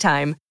every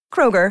time.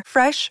 Kroger,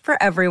 fresh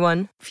for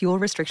everyone. Fuel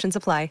restrictions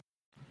apply.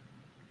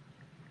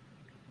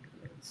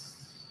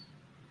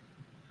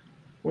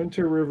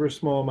 Winter River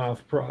smallmouth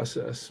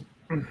process.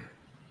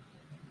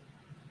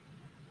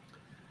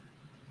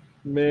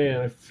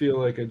 Man, I feel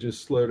like I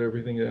just slowed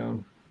everything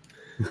down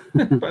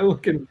by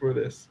looking for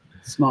this.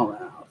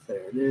 Smallmouth,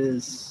 there it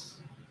is.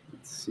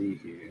 Let's see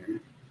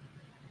here.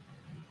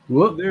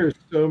 Whoop. There's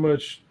so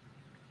much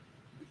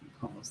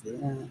Pause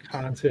that.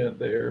 content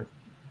there.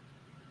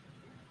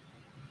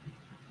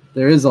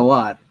 There is a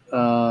lot.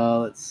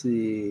 Let's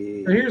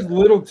see. Here's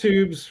little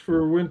tubes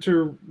for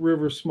Winter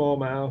River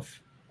smallmouth.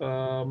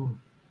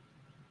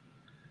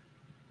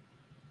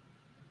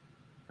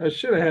 I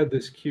should have had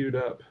this queued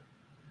up.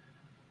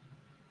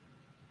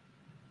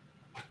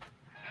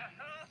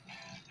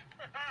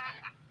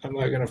 I'm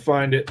not going to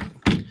find it.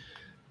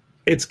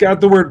 It's got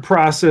the word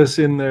process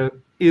in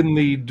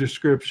the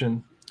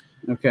description.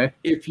 Okay.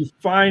 If you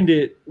find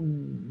it,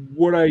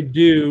 what I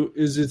do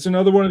is, it's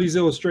another one of these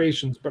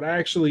illustrations, but I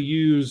actually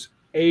use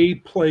a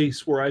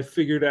place where I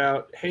figured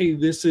out, hey,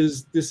 this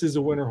is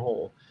a winter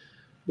hole.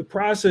 The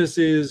process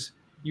is,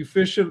 you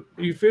fish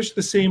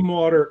the same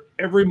water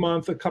every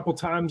month, a couple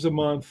times a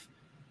month,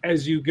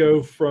 as you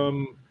go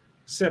from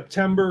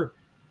September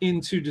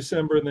into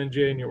December and then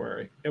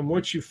January. And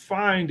what you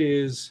find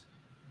is,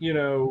 and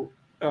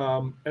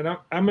I'm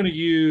going to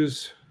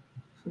use,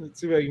 let's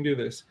see if I can do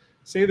this.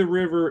 Say the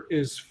river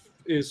is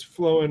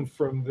flowing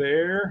from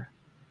there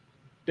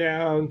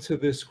down to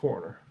this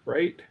corner,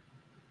 right?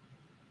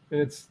 And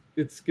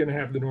it's going to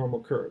have the normal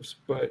curves.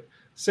 But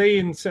say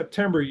in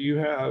September you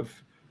have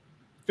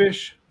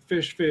fish,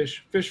 fish,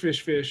 fish, fish,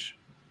 fish, fish,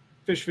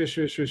 fish, fish,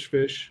 fish,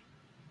 fish,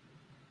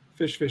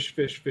 fish, fish, fish,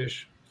 fish,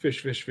 fish,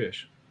 fish, fish,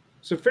 fish.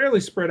 So fairly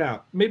spread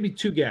out, maybe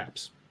two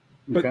gaps.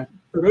 But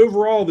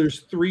overall,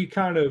 there's three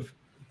kind of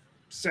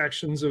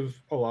sections of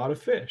a lot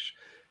of fish.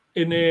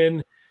 And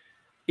then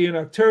in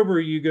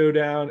October, you go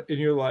down and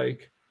you're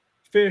like,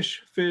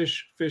 fish,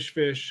 fish, fish,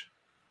 fish.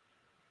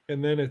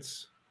 And then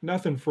it's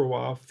nothing for a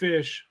while,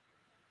 fish,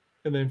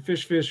 and then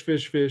fish, fish,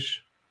 fish,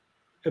 fish,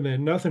 and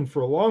then nothing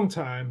for a long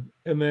time.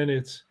 And then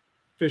it's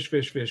fish,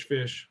 fish, fish,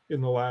 fish in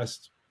the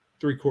last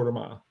 3/4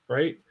 mile,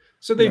 right?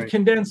 So they've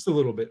condensed a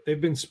little bit. They've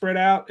been spread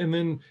out, and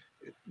then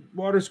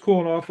water's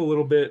cooling off a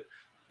little bit.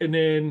 And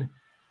then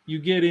you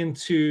get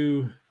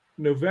into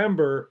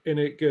November and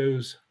it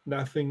goes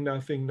nothing,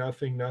 nothing,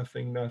 nothing,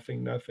 nothing,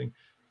 nothing, nothing.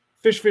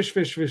 Fish, fish,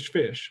 fish, fish,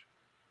 fish.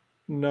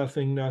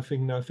 Nothing,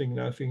 nothing, nothing,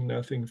 nothing,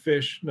 nothing.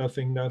 Fish,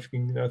 nothing,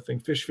 nothing, nothing.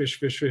 Fish, fish,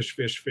 fish, fish,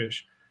 fish,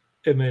 fish.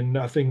 And then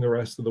nothing the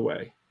rest of the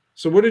way.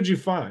 So what did you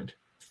find?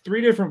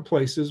 3 different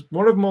places.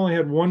 One of them only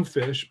had 1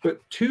 fish,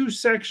 but 2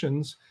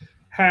 sections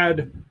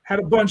had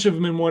a bunch of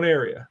them in one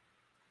area.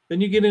 Then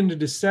you get into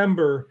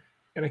December,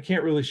 and I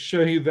can't really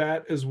show you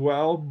that as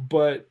well,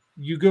 but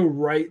you go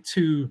right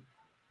to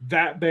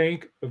that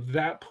bank of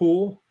that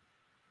pool,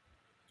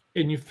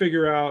 and you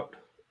figure out,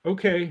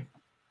 okay,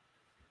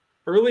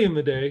 early in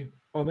the day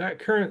on that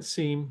current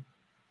seam,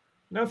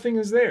 nothing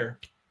is there.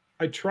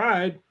 I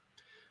tried,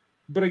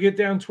 but I get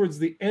down towards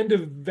the end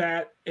of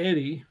that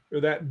eddy or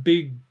that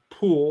big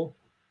pool,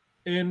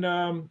 and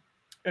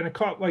I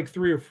caught like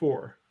 3 or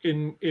 4,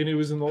 and it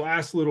was in the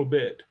last little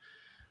bit.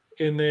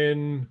 And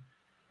then,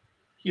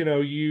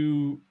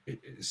 you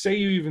say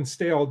you even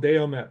stay all day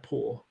on that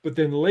pool, but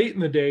then late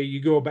in the day,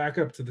 you go back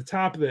up to the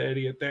top of the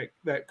eddy at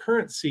that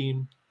current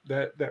seam,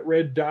 that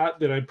red dot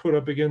that I put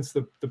up against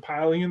the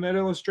piling in that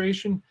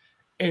illustration.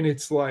 And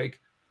it's like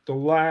the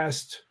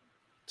last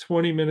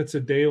 20 minutes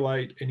of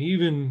daylight. And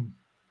even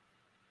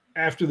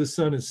after the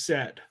sun is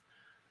set,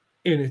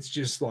 and it's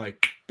just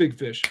like big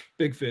fish,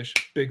 big fish,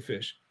 big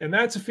fish. And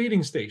that's a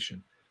feeding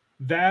station.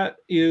 That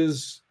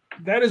is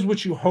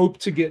what you hope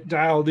to get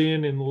dialed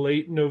in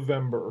late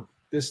November,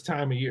 this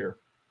time of year.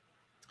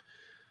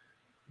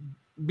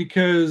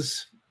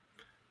 Because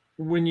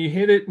when you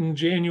hit it in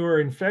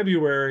January and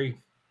February,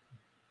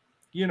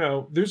 you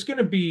know, there's going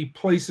to be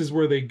places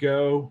where they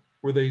go,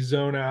 where they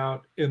zone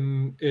out,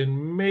 and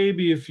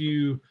maybe if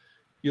you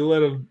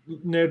let a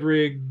Ned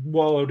rig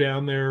wallow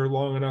down there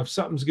long enough,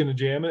 something's going to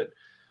jam it.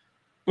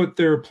 But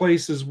there are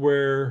places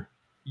where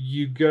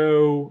you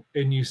go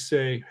and you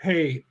say,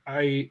 hey,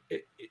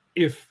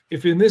 if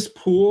in this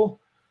pool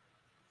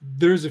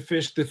there's a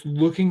fish that's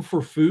looking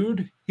for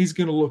food, he's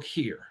going to look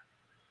here.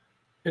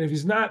 And if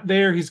he's not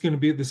there, he's going to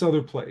be at this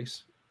other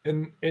place.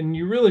 And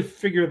you really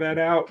figure that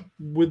out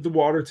with the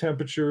water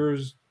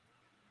temperatures,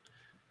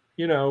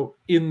 you know,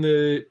 in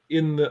the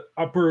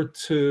upper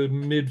to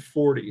mid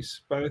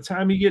 40s. By the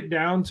time you get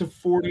down to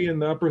 40 in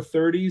the upper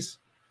 30s,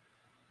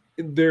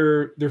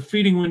 their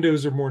feeding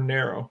windows are more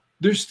narrow.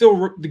 They're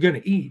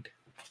going to eat.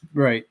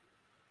 Right.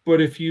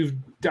 But if you've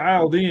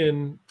dialed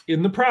in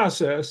the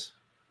process,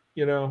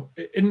 you know,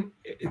 and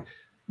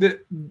a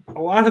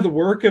lot of the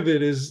work of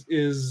it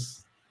is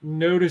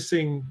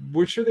noticing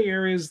which are the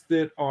areas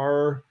that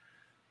are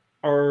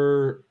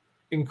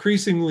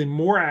increasingly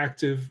more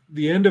active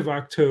the end of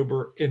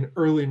October and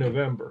early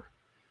November.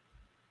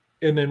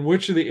 And then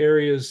which of the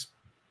areas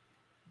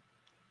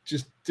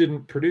just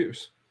didn't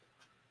produce.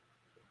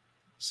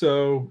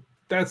 So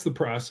that's the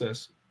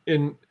process.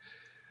 And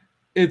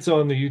it's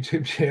on the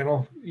YouTube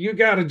channel. You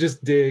got to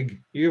just dig.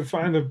 You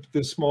find the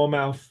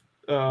smallmouth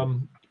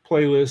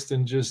playlist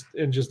and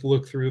just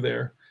look through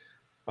there.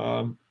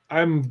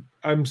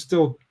 I'm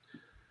still,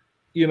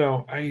 you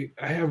know, I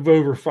have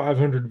over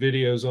 500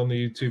 videos on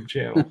the YouTube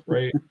channel,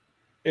 right?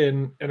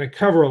 and I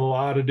cover a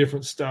lot of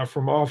different stuff,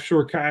 from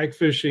offshore kayak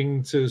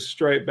fishing to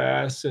striped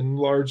bass and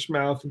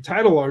largemouth and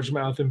tidal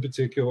largemouth in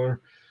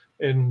particular,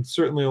 and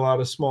certainly a lot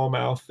of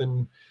smallmouth.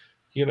 And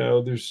you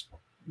know, there's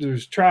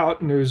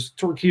trout and there's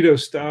torpedo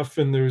stuff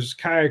and there's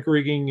kayak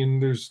rigging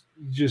and there's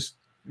just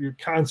your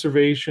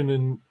conservation,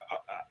 and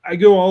I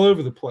go all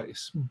over the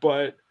place.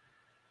 But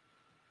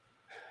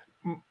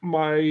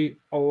a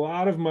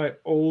lot of my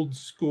old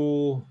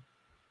school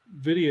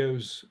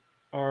videos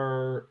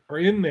are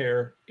in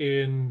there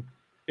and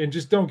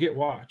just don't get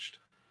watched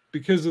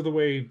because of the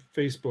way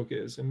Facebook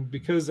is, and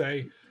because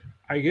I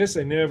guess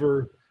I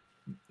never,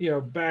 you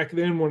know, back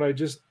then when I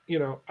just, you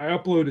know, I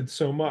uploaded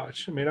so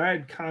much. I mean, I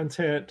had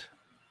content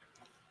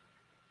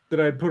that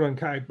I'd put on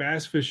kayak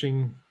bass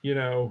fishing, you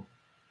know,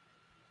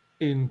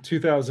 in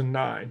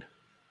 2009,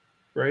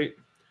 right?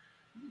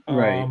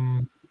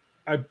 Right.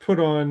 I put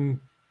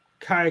on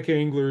Kayak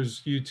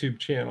Anglers YouTube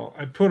channel.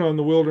 I put on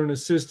the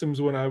Wilderness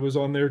Systems when I was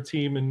on their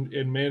team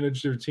and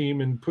managed their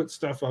team and put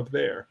stuff up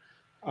there.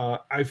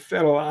 I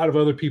fed a lot of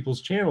other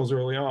people's channels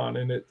early on.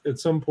 And at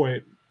some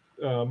point,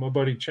 my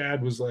buddy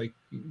Chad was like,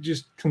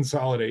 just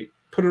consolidate,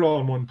 put it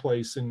all in one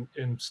place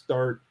and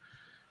start,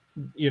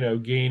 you know,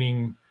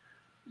 gaining,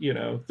 you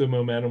know, the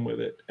momentum with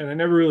it. And I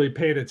never really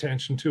paid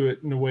attention to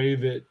it in a way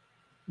that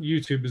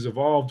YouTube has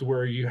evolved,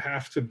 where you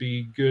have to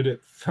be good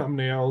at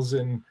thumbnails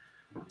and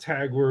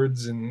tag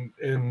words and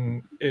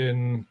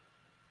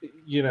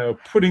you know,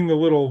 putting the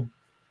little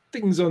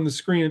things on the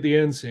screen at the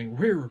end saying,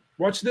 "Here,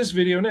 watch this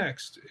video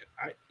next."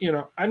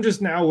 I'm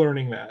just now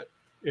learning that.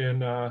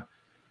 And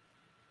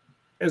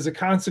as a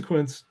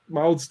consequence,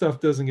 my old stuff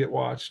doesn't get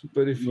watched.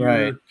 But if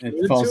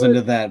it falls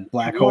into that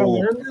black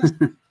hole.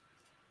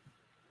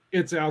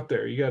 It's out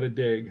there. You got to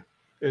dig.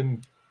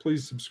 And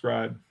please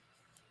subscribe.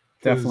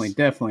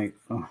 Definitely.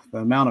 Oh, the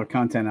amount of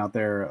content out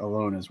there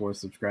alone is worth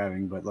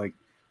subscribing. But like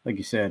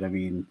you said, I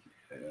mean,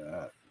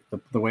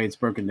 the way it's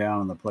broken down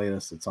on the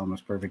playlist, it's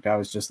almost perfect. I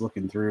was just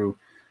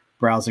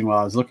browsing while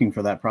I was looking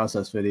for that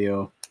process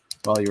video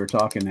while you were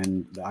talking,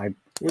 and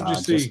what'd you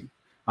see?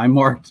 I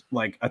marked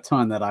like a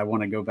ton that I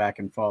want to go back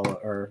and follow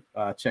or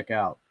check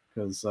out,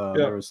 because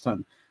there was a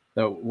ton.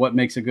 What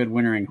makes a good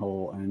wintering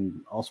hole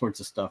and all sorts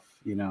of stuff,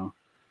 you know.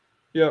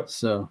 Yeah.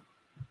 So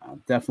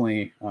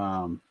definitely,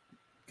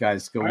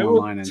 guys, go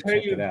online and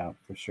check it out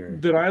for sure.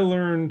 That I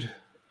learned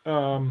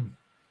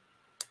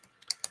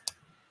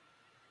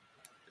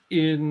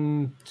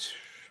in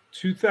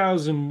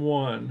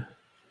 2001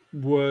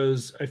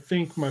 was, I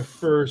think, my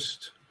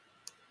first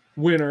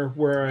winter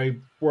where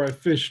I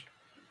fished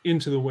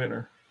into the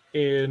winter,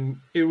 and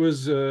it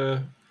was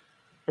a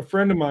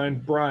friend of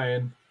mine,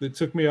 Brian, that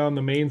took me on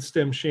the main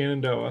stem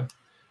Shenandoah,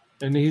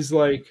 and he's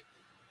like,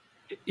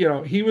 you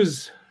know,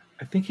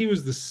 I think he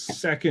was the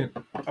second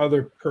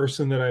other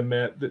person that I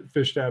met that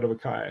fished out of a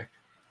kayak.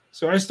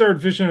 So I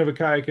started fishing out of a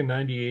kayak in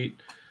 98.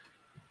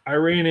 I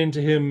ran into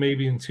him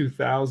maybe in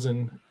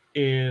 2000,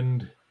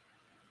 and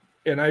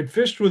I'd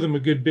fished with him a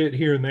good bit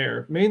here and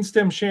there. Main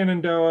stem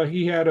Shenandoah,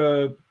 he had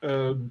a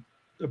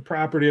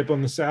property up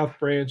on the South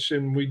Branch,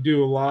 and we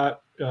do a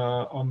lot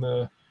on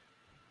the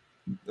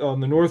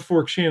North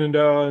Fork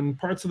Shenandoah and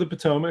parts of the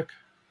Potomac.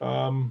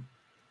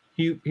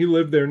 he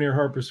lived there near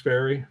Harper's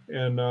Ferry,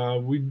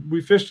 and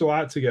we fished a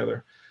lot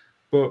together.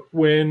 But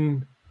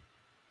when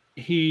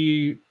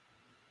he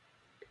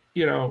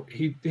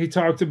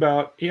talked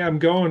about, yeah, I'm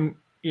going,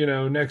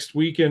 next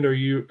weekend.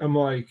 I'm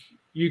like,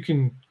 you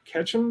can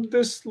catch them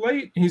this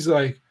late? He's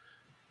like,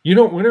 you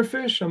don't winter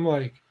fish? I'm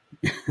like,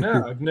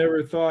 no, I've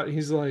never thought.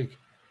 He's like,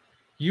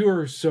 you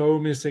are so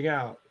missing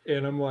out.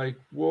 And I'm like,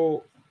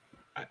 well,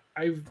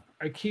 I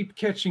keep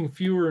catching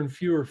fewer and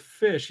fewer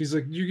fish. He's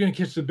like, you're going to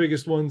catch the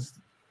biggest ones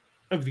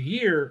of the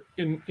year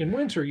in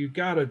winter. You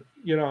gotta,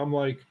 I'm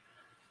like,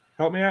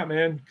 help me out,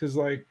 man. Cause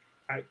like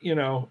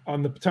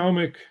on the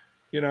Potomac,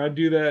 I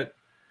do that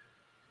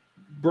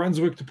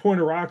Brunswick to Point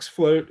of Rocks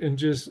float, and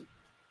just,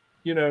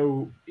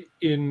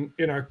 in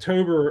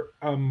October,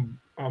 I'm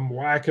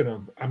whacking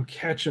them, I'm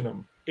catching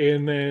them.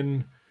 And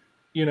then,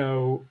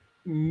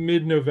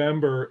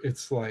 mid-November,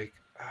 it's like,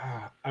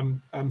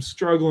 I'm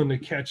struggling to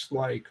catch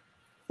like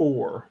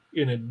 4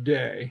 in a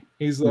day.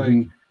 He's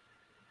like,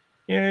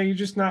 yeah, you're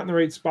just not in the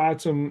right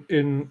spots, and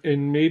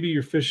maybe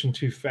you're fishing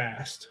too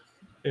fast.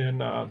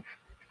 And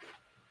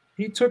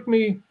he took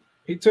me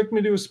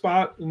to a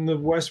spot in the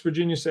West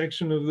Virginia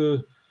section of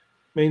the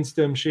main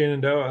stem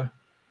Shenandoah,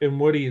 and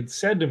what he had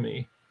said to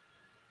me,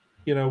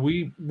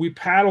 we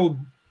paddled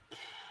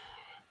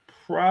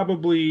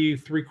probably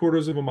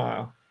 3/4 of a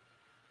mile,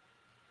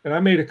 and I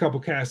made a couple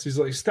casts. He's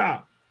like,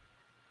 stop,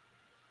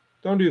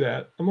 don't do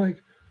that. I'm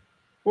like,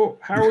 well,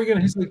 how are we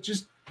gonna? He's like,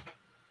 just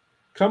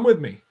come with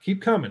me,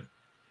 keep coming.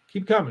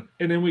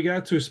 And then we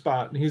got to a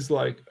spot, and he's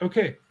like,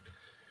 okay,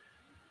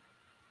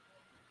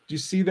 do you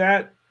see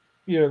that,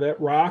 that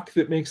rock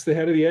that makes the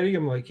head of the eddy?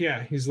 I'm like,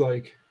 yeah. He's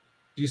like,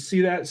 do you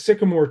see that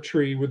sycamore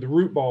tree with the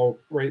root ball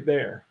right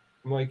there?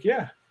 I'm like,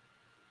 yeah.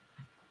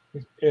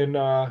 And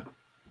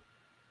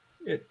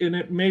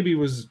it maybe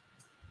was,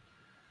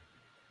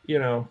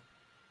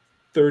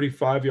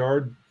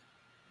 35-yard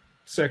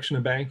section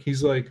of bank.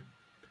 He's like,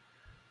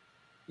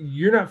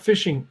 you're not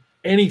fishing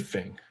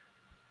anything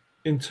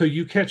until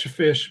you catch a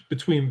fish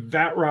between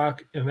that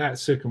rock and that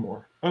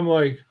sycamore. I'm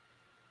like,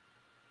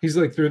 he's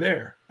like, through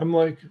there. I'm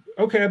like,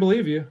 okay, I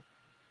believe you.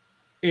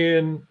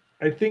 And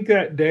I think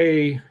that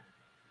day,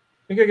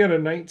 I got a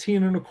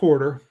 19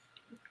 1/4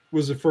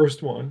 was the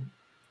first one.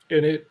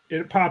 And it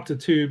popped a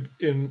tube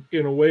in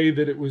a way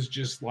that it was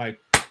just like,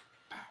 I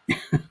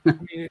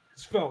mean, it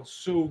just felt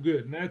so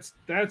good. And that's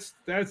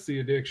the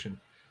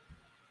addiction.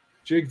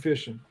 Jig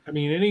fishing. I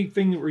mean,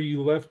 anything where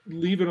you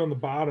leave it on the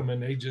bottom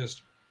and they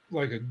just,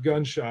 like a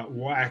gunshot,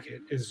 whack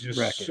it, is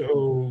just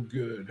so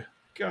good.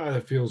 God,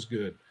 it feels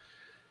good.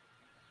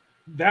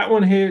 That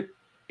one hit,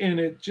 and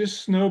it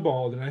just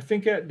snowballed. And I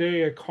think that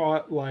day I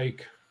caught I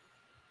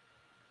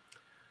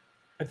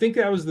think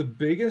that was the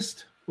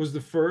biggest, was the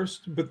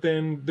first, but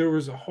then there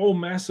was a whole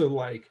mess of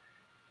like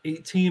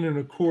 18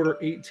 1/4,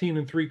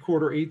 18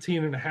 3/4,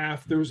 18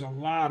 1/2. There was a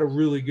lot of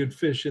really good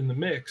fish in the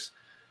mix.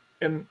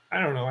 And I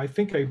don't know, I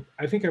think I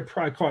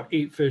probably caught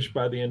 8 fish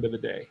by the end of the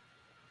day,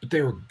 but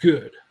they were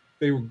good.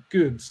 They were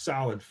good,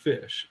 solid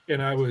fish.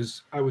 And I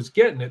was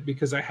getting it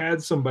because I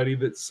had somebody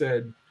that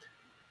said,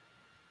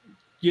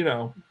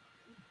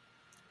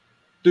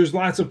 there's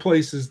lots of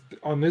places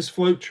on this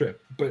float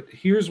trip, but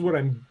here's what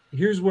I'm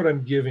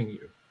giving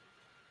you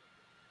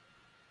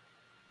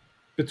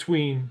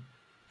between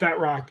that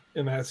rock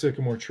and that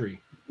sycamore tree.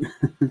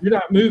 You're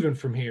not moving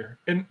from here.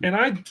 And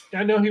I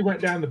know he went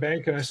down the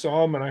bank, and I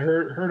saw him, and I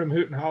heard him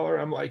hoot and holler.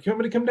 I'm like, you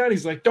want me to come down?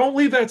 He's like, don't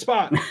leave that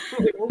spot. Like,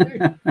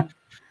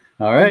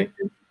 all right.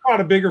 And caught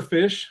a bigger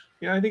fish.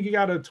 Yeah, I think he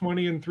got a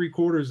 20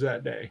 3/4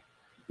 that day.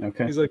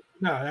 Okay. He's like,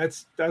 no,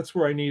 that's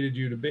where I needed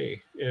you to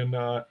be. And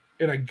I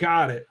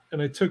got it.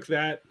 And I took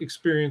that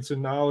experience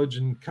and knowledge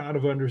and kind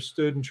of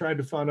understood and tried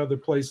to find other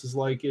places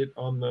like it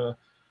on the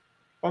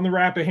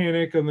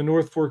Rappahannock, on the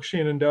North Fork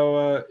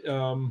Shenandoah.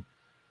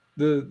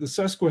 The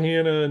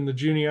Susquehanna and the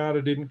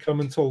Juniata didn't come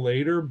until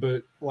later,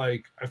 but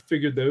like I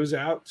figured those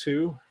out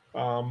too.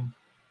 And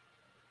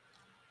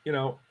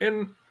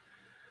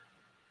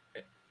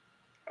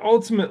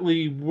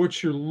ultimately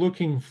what you're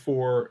looking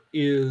for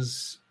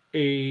is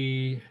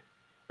a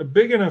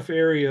big enough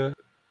area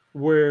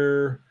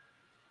where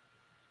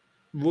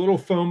little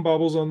foam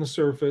bubbles on the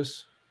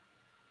surface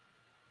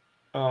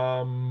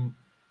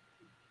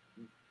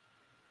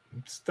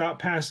stop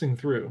passing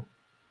through.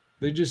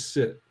 They just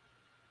sit.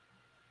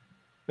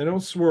 They don't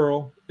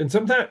swirl. And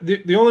sometimes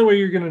the only way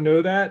you're going to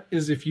know that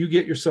is if you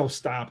get yourself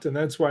stopped. And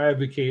that's why I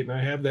advocate, and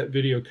I have that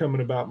video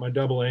coming about my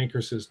double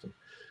anchor system.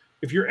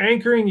 If you're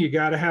anchoring, you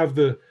got to have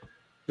the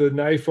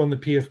knife on the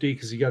PFD,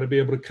 because you got to be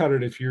able to cut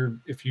it. If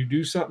you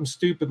do something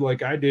stupid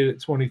like I did at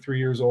 23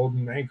 years old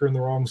and anchor in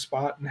the wrong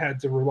spot and had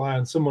to rely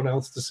on someone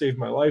else to save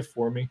my life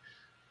for me,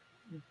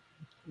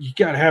 you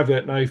got to have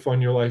that knife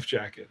on your life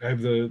jacket. I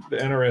have the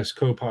NRS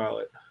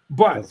Copilot.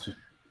 But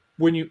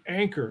when you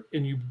anchor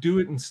and you do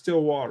it in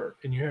still water,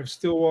 and you have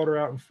still water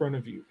out in front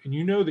of you, and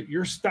you know that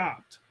you're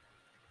stopped,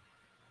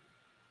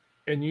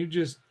 and you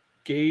just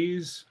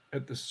gaze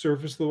at the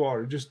surface of the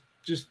water, just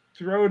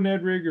throw a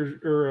Ned rig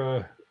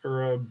or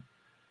a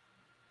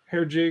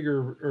hair jig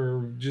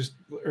or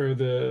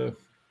the,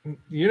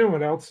 you know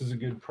what else is a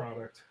good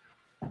product?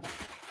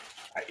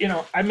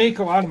 I make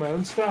a lot of my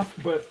own stuff,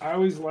 but I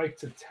always like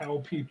to tell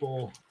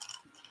people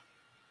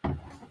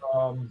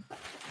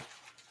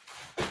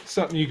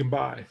something you can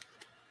buy.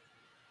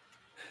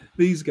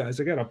 These guys,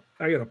 I got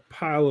a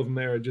pile of them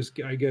there.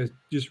 I guess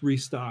just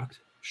restocked.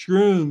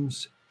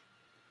 Shrooms,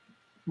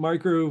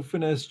 micro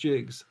finesse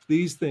jigs.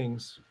 These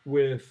things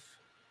with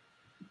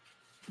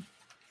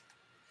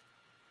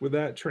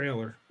that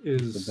trailer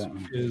is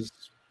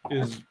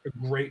a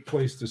great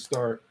place to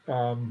start.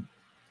 I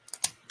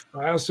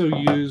also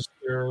use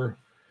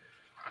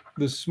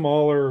the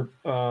smaller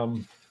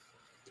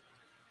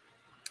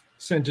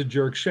scented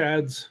jerk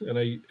shads, and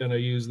I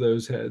use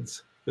those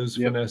heads, those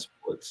finesse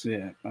bullets.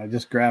 Yeah, I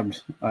just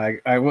grabbed.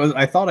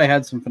 I thought I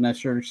had some finesse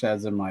jerk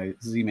shads in my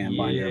Z-Man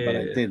binder, but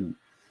I didn't.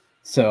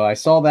 So I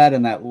saw that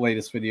in that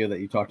latest video that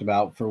you talked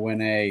about for when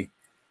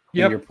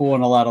you're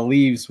pulling a lot of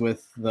leaves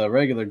with the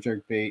regular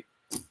jerk bait.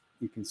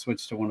 You can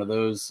switch to one of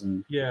those,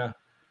 and it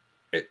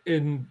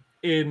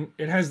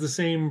has the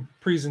same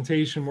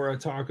presentation where I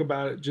talk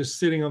about it just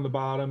sitting on the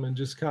bottom and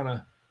just kind of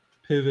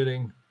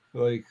pivoting.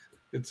 Like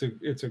it's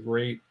a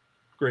great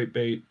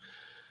bait.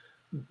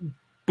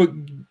 But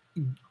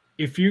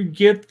if you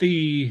get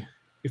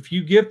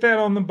that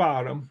on the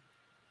bottom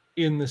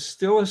in the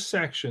stillest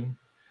section,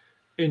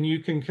 and you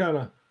can kind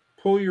of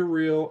pull your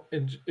reel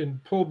and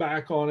pull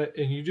back on it,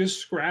 and you just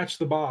scratch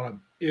the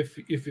bottom. If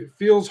it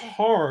feels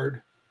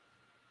hard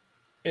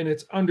and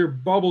it's under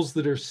bubbles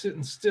that are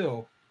sitting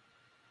still,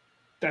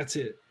 that's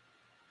it.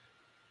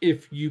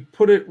 If you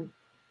put it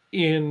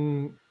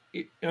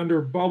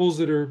under bubbles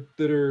that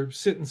are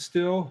sitting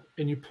still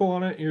and you pull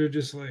on it, you're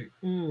just like,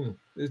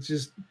 it's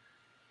just,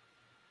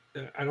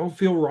 I don't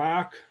feel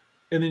rock.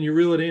 And then you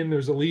reel it in,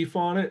 there's a leaf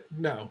on it.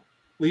 No,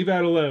 leave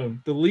that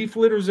alone. The leaf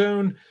litter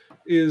zone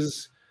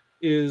is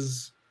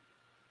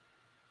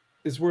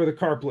where the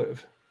carp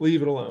live.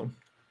 Leave it alone.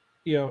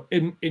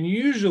 And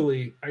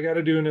usually I got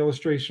to do an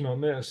illustration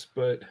on this,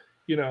 but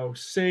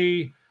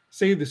say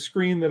the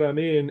screen that I'm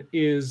in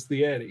is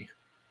the eddy.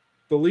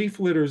 The leaf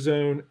litter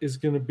zone is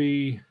going to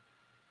be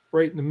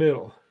right in the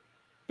middle.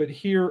 But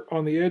here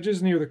on the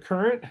edges near the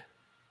current,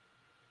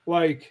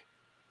 like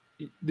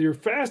your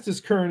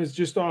fastest current is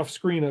just off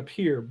screen up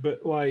here,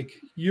 but like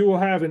you will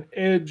have an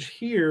edge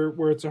here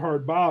where it's a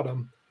hard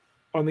bottom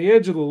on the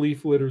edge of the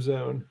leaf litter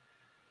zone,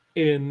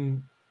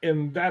 and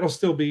that'll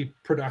still be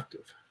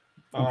productive.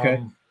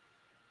 Okay.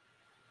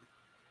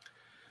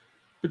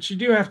 But you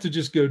do have to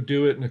just go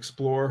do it and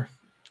explore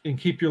and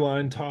keep your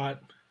line taut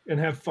and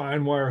have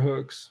fine wire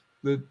hooks.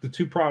 The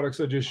two products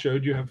I just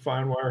showed you have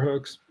fine wire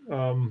hooks.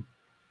 You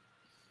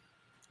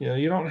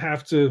don't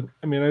have to.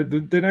 I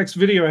mean, the next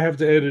video I have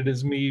to edit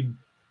is me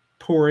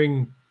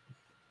pouring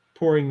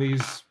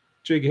these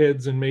jig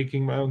heads and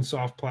making my own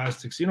soft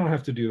plastics. You don't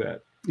have to do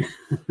that.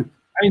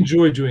 I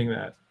enjoy doing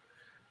that.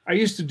 I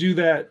used to do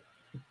that,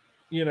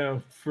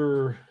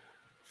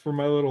 for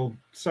my little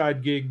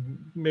side gig,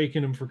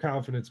 making them for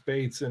Confidence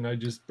Baits, and I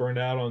just burned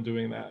out on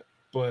doing that.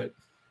 But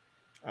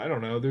I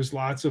don't know. There's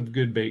lots of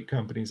good bait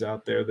companies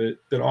out there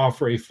that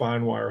offer a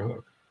fine wire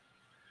hook.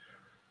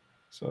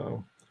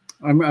 So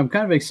I'm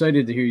kind of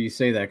excited to hear you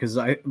say that, because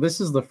this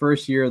is the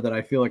first year that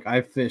I feel like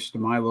I've fished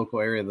my local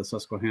area, the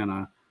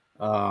Susquehanna,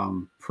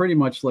 pretty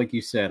much like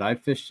you said. I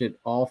fished it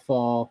all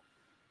fall,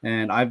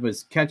 and I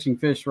was catching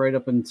fish right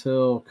up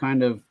until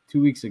kind of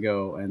 2 weeks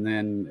ago, and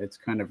then it's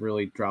kind of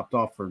really dropped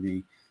off for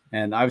me.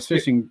 And I was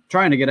fishing,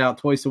 trying to get out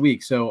twice a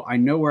week, so I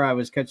know where I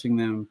was catching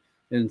them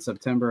in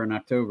September and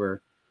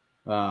October.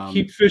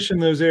 Keep fishing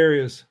those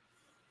areas.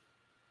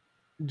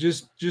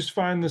 Just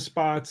find the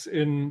spots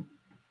that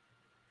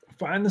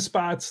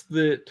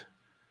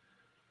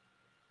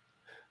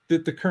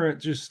the current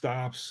just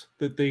stops,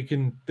 that they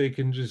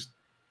can just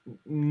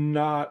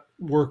not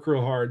work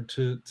real hard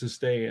to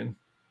stay in.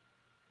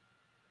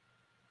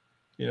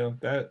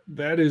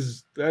 That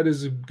is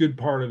a good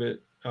part of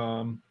it.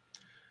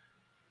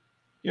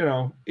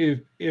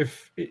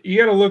 If you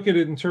got to look at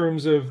it in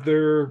terms of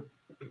they're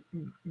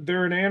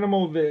an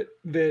animal that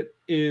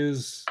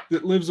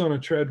lives on a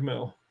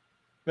treadmill.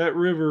 That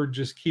river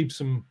just keeps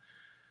them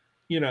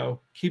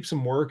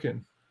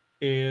working.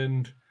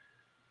 And,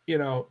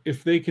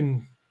 if they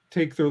can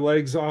take their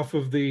legs off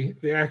of the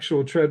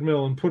actual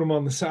treadmill and put them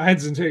on the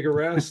sides and take a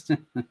rest,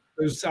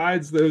 those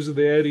sides, those are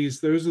the eddies.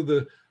 Those are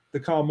the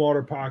calm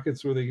water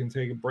pockets where they can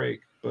take a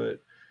break.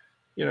 But,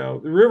 the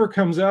river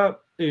comes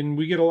up and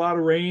we get a lot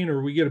of rain,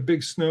 or we get a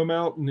big snow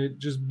melt, and it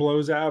just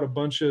blows out a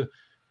bunch of,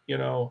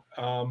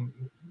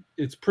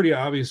 it's pretty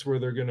obvious where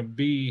they're going to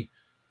be.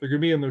 They're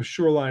going to be in those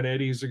shoreline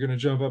eddies. They're going to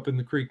jump up in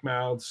the creek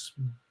mouths,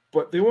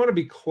 but they want to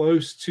be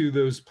close to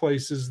those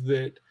places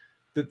that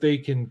they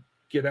can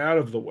get out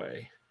of the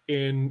way.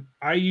 And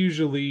I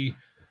usually,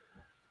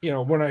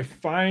 when I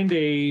find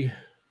a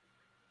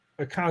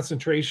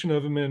concentration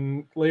of them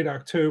in late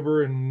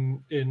October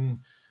and in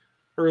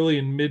early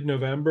and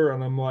mid-November,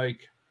 and I'm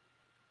like,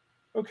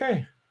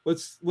 okay,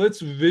 let's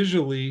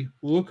visually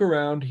look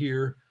around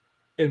here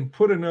and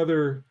put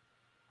another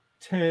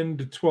 10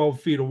 to 12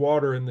 feet of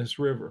water in this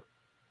river.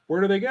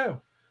 Where do they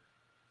go?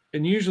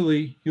 And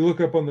usually you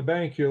look up on the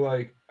bank, you're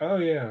like, oh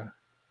yeah,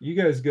 you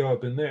guys go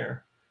up in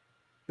there.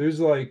 There's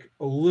like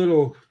a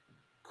little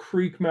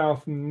creek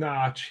mouth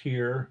notch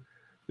here.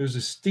 There's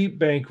a steep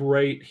bank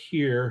right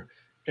here.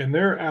 And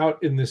they're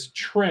out in this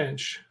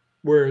trench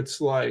where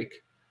it's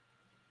like,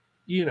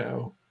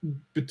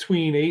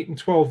 between 8 and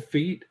 12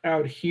 feet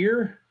out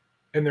here.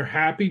 And they're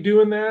happy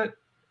doing that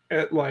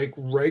at like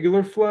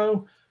regular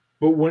flow.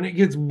 But when it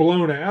gets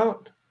blown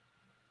out,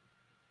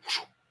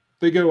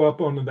 they go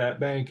up onto that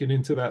bank and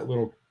into that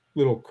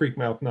little creek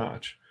mouth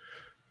notch.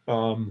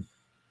 And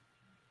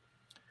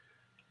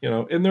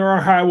there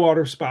are high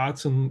water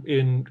spots and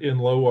in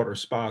low water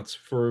spots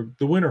for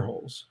the winter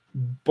holes,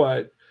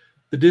 but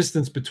the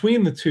distance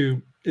between the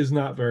two is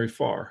not very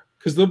far,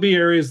 because there'll be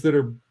areas that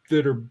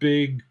are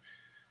big,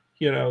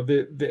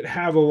 that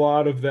have a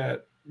lot of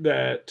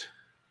that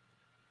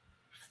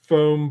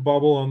foam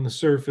bubble on the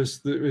surface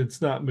that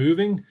it's not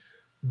moving,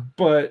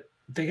 but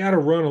they got to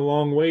run a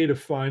long way to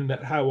find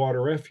that high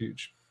water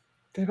refuge.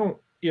 They don't,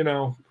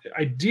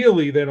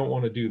 ideally they don't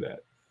want to do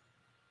that.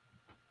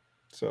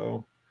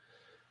 So,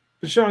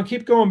 but Sean,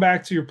 keep going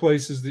back to your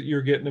places that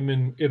you're getting them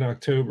in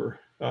October.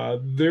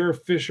 There are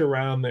fish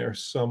around there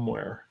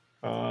somewhere.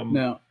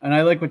 No, and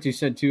I like what you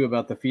said too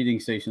about the feeding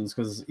stations,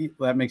 because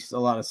that makes a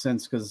lot of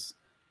sense. Because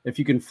if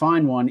you can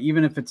find one,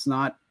 even if it's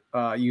not,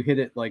 you hit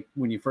it like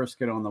when you first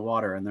get on the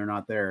water and they're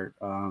not there.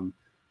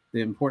 The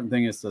important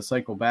thing is to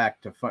cycle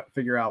back to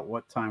figure out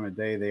what time of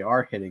day they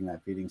are hitting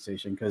that feeding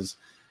station, because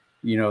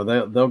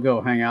they'll go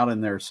hang out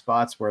in their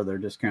spots where they're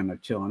just kind of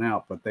chilling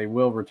out, but they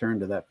will return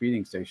to that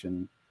feeding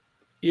station.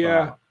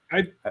 Yeah,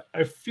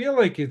 I feel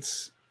like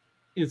it's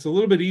a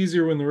little bit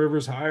easier when the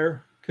river's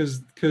higher,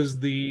 because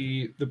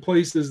the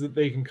places that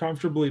they can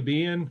comfortably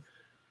be in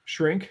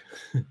shrink.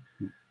 And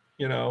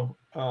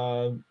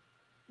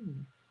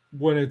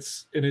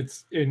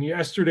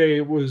yesterday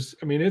it was,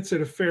 it's at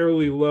a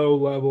fairly low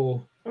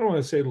level. I don't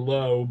want to say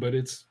low, but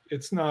it's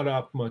not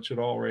up much at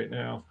all right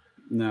now.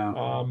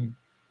 No.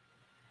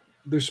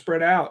 They're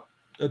spread out.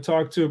 I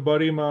talked to a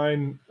buddy of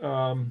mine,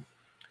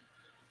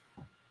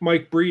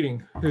 Mike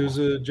Breeding, who's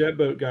a jet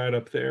boat guide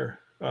up there.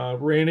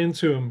 Ran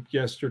into him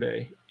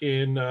yesterday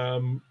in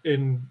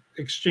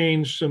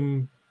exchanged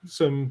some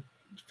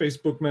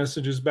Facebook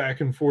messages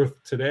back and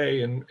forth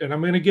today, and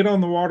I'm going to get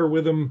on the water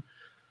with him,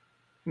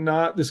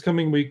 not this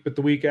coming week, but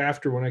the week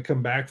after when I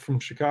come back from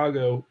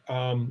Chicago.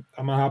 I'm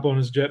gonna hop on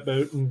his jet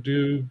boat and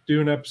do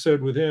an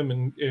episode with him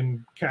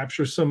and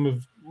capture some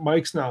of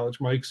Mike's knowledge.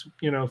 Mike's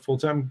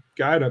full-time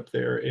guide up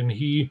there, and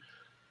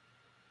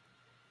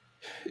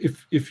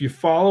if you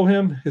follow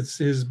him,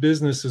 his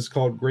business is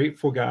called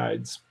Grateful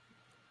Guides,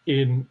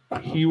 and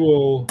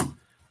you'll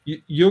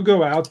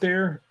go out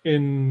there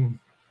in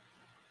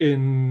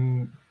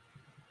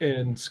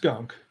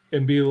Skunk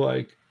and be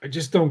like, I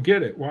just don't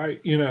get it. Why,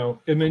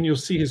 and then you'll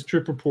see his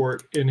trip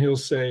report and he'll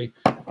say,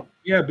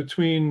 yeah,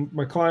 between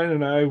my client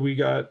and I, we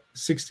got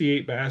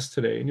 68 bass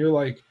today. And you're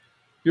like,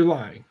 you're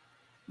lying.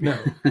 No,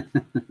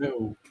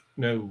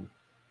 no.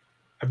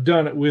 I've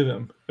done it with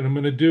him, and I'm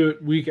going to do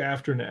it week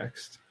after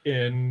next.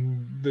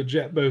 And the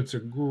jet boat's a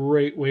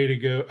great way to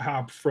go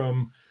hop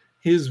from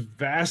his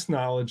vast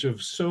knowledge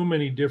of so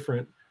many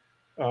different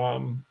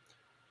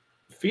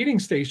feeding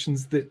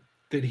stations that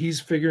he's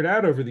figured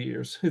out over the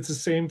years. It's the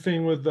same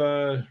thing with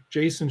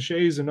Jason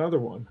Shea's another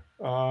one.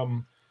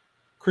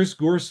 Chris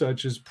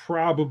Gorsuch is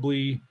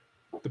probably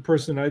the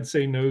person I'd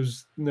say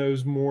knows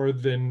more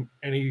than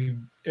any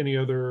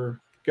other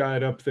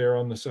guide up there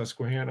on the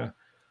Susquehanna.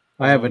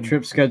 I have a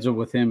trip scheduled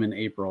with him in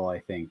April, I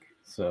think.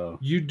 So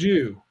you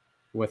do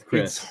with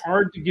Chris. It's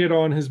hard to get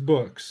on his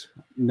books.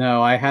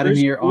 No, I had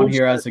him on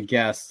here as a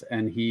guest,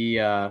 and he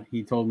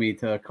told me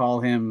to call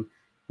him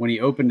when he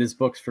opened his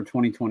books for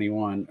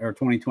 2021 or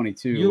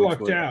 2022. You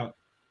lucked out.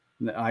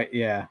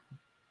 Yeah.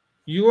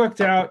 You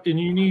lucked out, and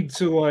you need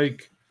to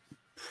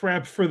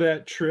prep for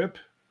that trip,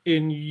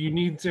 and you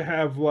need to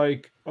have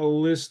a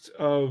list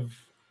of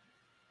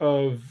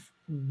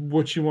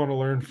what you want to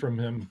learn from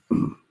him.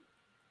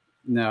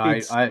 No,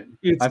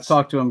 I've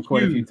talked to him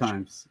quite a few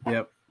times.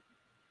 Yep.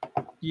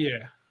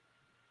 Yeah.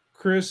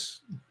 Chris,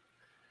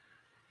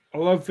 I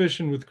love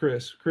fishing with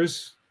Chris.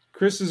 Chris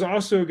is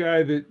also a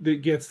guy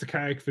that gets the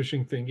kayak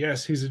fishing thing.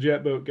 Yes, he's a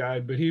jet boat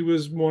guide, but he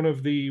was one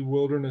of the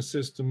Wilderness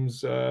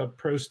Systems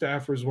pro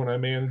staffers when I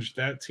managed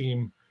that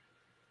team,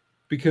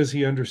 because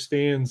he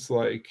understands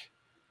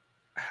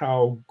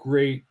how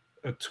great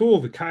a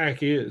tool the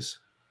kayak is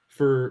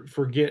for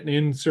getting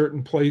in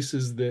certain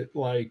places that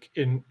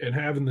and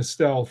having the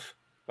stealth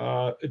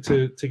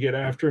to get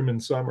after him in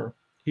summer.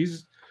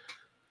 He's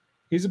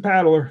a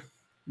paddler.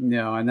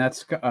 No, and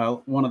that's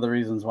one of the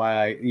reasons why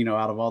I,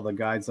 out of all the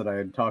guides that I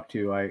had talked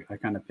to, I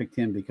kind of picked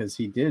him, because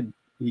he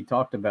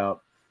talked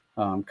about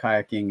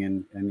kayaking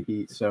and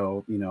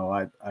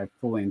I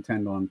fully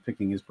intend on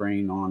picking his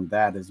brain on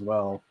that as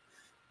well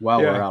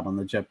while we're out on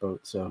the jet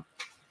boat. So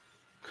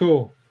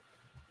cool.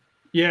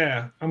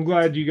 Yeah, I'm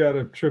glad you got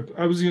a trip.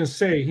 I was going to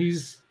say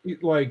he's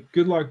like,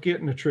 good luck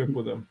getting a trip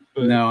with him.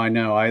 But No, I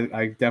know. I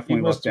he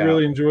definitely must lucked have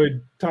really out.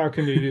 enjoyed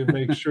talking to you to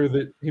make sure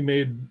that he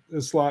made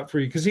a slot for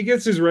you, because he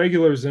gets his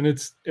regulars and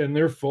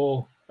they're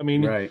full. I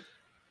mean, Right.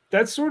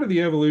 that's sort of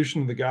the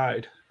evolution of the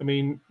guide. I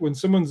mean, when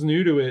someone's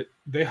new to it,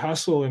 they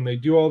hustle and they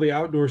do all the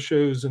outdoor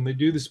shows and they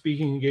do the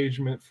speaking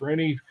engagement for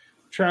any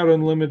Trout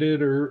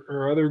Unlimited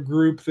or other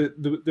group that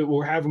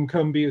will have them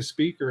come be a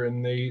speaker,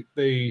 and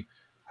they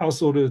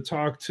hustle to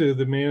talk to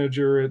the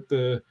manager at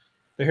the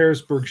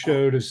Harrisburg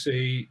show to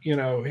say,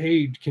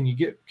 hey, can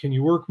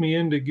you work me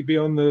in to be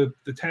on the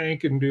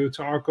tank and do a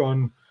talk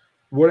on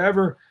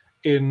whatever.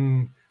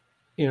 And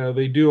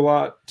they do a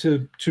lot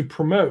to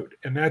promote,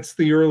 and that's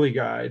the early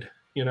guide,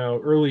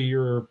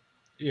 earlier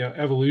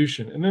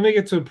evolution. And then they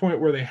get to a point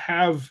where they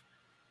have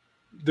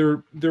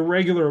their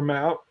regular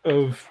amount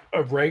of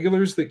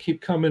regulars that keep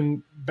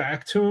coming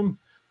back to them,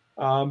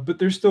 but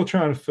they're still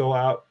trying to fill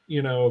out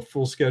a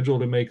full schedule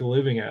to make a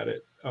living at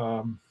it.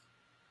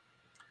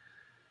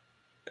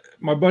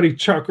 My buddy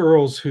Chuck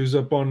Earls, who's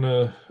up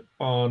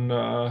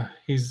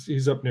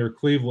he's up near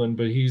Cleveland,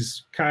 but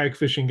he's kayak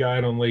fishing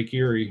guide on Lake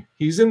Erie.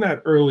 He's in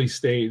that early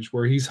stage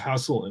where he's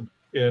hustling,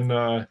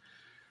 and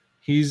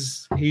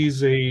he's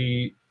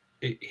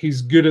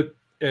good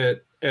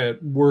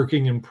at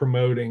working and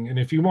promoting. And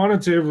if you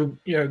wanted to ever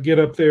get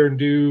up there and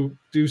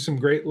do some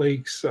Great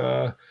Lakes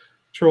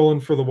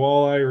trolling for the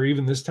walleye, or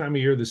even this time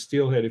of year the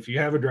steelhead, if you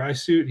have a dry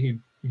suit,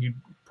 he'd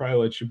probably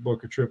let you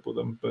book a trip with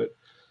him.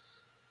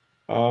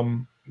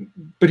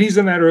 But he's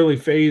in that early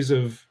phase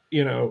of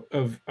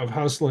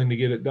hustling to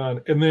get it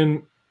done. And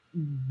then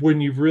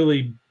when you've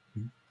really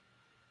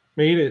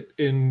made it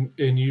and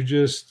you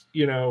just,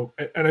 and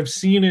I've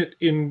seen it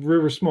in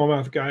river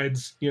smallmouth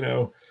guides,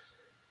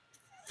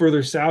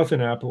 further south in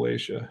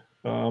Appalachia.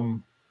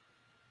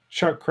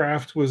 Chuck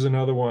Kraft was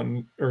another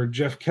one, or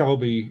Jeff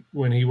Kelby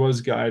when he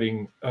was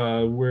guiding,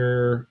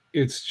 where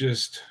it's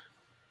just,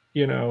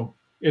 and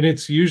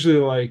it's usually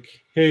like,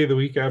 hey, the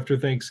week after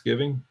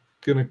Thanksgiving,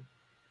 gonna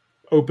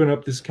open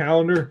up this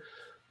calendar,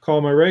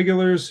 call my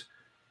regulars,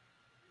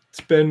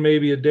 spend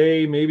maybe a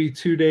day, maybe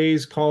 2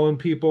 days calling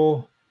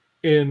people,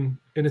 and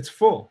it's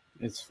full.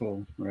 It's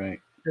full, right?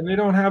 And they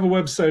don't have a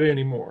website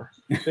anymore.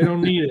 They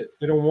don't need it.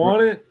 They don't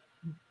want it.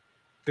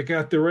 They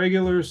got their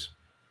regulars.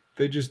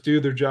 They just do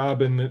their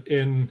job,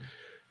 and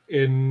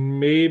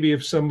maybe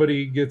if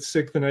somebody gets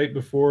sick the night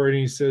before and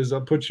he says,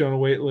 I'll put you on a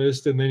wait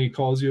list, and then he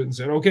calls you and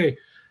said, okay,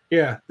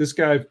 yeah, this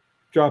guy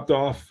dropped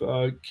off.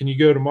 Can you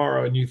go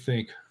tomorrow? And you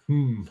think,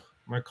 am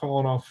I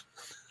calling off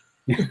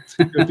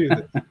to go do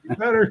that? You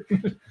better.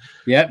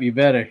 Yep, you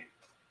better.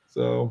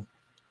 So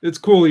it's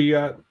cool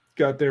you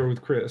got there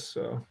with Chris.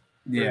 So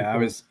yeah,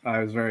 cool. I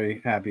was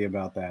very happy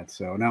about that.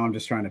 So now I'm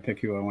just trying to pick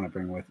who I want to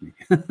bring with me.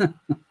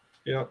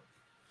 Yep.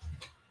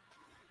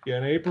 Yeah,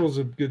 and April's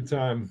a good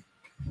time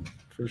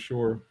for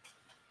sure.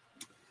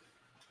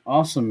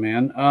 Awesome,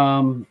 man.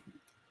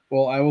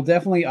 Well, I will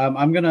definitely,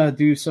 I'm going to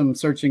do some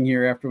searching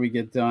here after we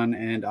get done,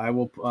 and I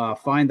will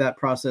find that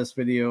process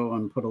video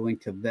and put a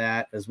link to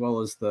that, as well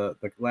as the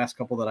last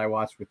couple that I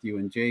watched with you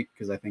and Jake,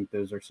 because I think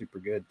those are super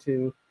good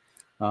too.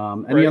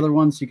 Any other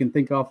ones you can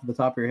think off the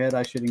top of your head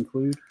I should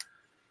include?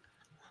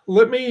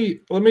 Let me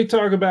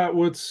talk about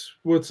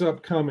what's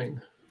upcoming.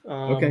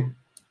 Okay.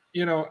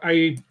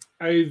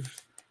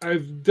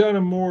 I've done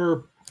a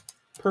more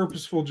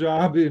purposeful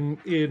job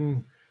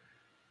in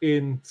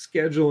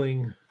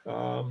scheduling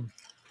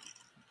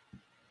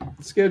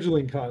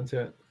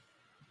content.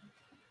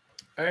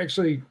 I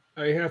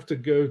have to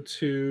go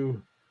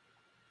to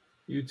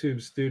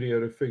YouTube Studio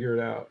to figure it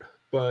out,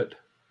 but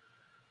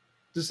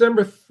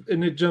December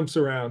and it jumps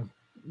around.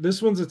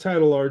 This one's a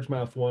title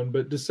largemouth one,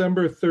 but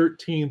December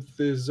 13th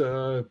is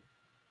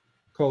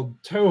called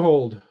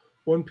Toehold,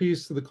 One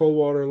Piece to the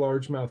Coldwater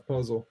Largemouth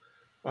Puzzle.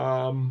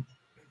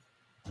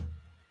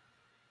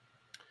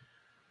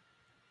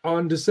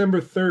 On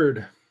December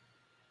 3rd,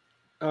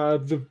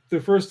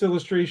 the first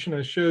illustration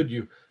I showed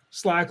you,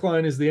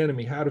 slackline is the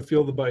enemy, how to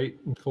feel the bite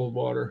in cold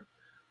water.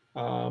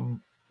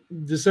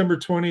 December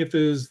 20th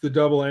is the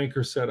double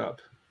anchor setup.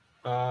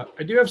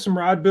 I do have some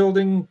rod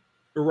building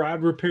or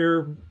rod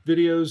repair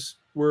videos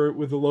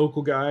with a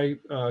local guy,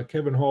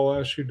 Kevin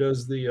Hallash, who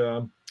does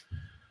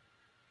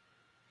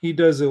he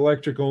does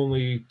electric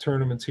only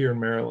tournaments here in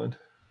Maryland.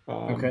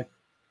 Okay.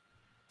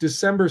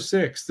 December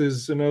 6th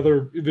is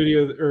another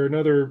video or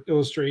another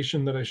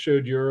illustration that I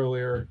showed you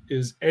earlier,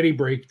 is eddy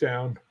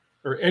breakdown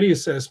or eddy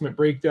assessment,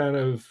 breakdown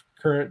of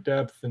current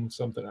depth and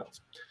something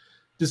else.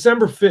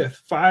 December 5th,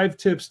 5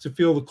 tips to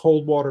feel the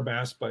cold water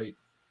bass bite.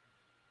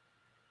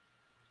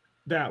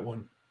 That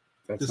one.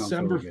 That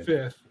December really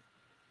 5th.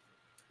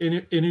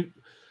 And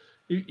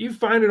you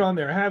find it on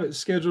there. I have it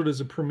scheduled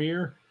as a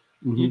premiere.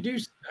 Mm-hmm.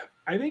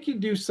 I think you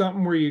do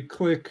something where you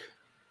click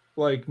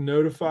like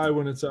notify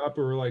when it's up,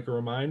 or like a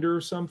reminder or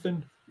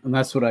something. And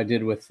that's what I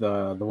did with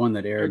the one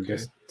that aired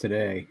just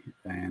today,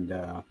 and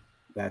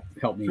that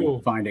helped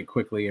me find it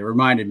quickly. It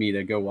reminded me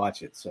to go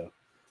watch it. So,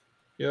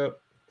 yep.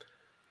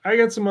 I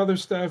got some other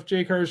stuff.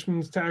 Jake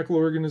Hirschman's tackle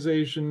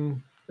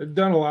organization. I've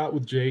done a lot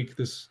with Jake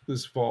this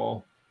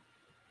fall.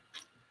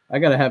 I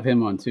got to have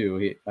him on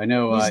too. I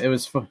know it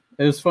was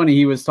funny.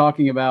 He was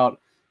talking about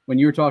when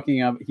you were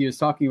talking about, he was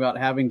talking about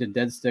having to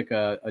dead stick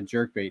a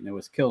jerkbait and it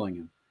was killing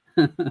him.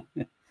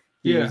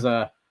 He was,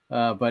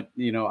 but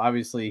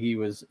obviously he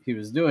was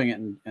doing it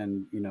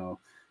and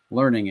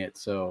learning it.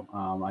 So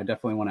I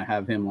definitely want to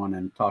have him on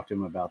and talk to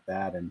him about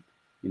that and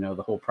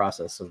the whole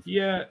process of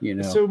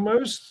So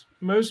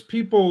most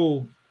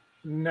people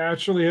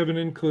naturally have an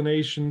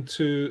inclination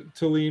to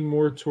lean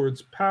more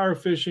towards power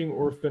fishing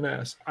or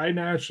finesse. I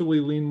naturally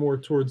lean more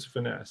towards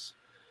finesse.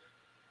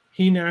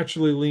 He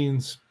naturally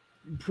leans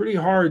pretty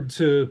hard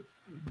to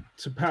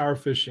power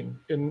fishing,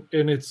 and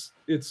it's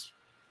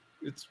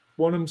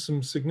won him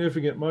some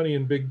significant money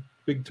in big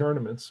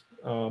tournaments.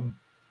 But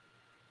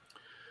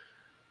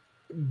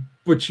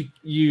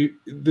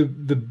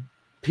the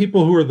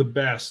people who are the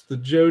best, the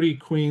Jody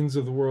Queens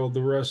of the world,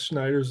 the Russ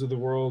Schneiders of the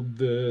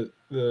world, and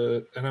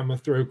I'm gonna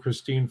throw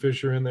Christine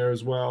Fisher in there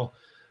as well.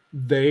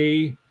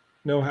 They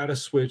know how to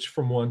switch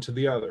from one to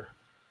the other.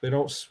 They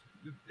don't.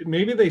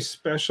 Maybe they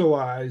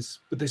specialize,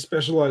 but they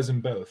specialize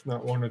in both,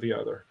 not one or the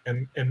other.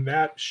 And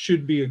that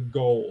should be a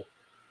goal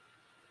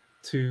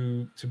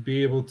to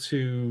be able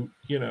to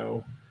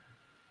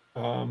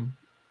to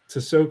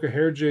soak a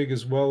hair jig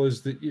as well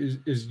as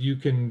you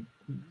can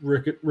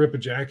rip a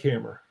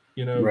jackhammer.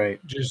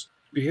 Right. Just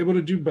be able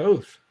to do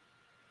both,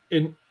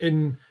 and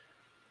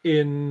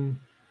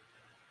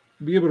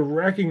be able to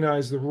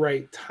recognize the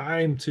right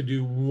time to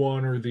do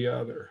one or the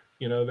other.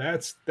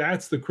 That's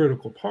the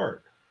critical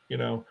part.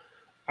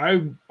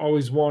 I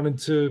always wanted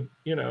to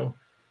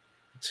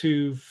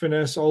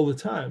finesse all the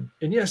time.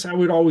 And yes, I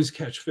would always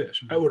catch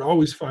fish. I would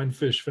always find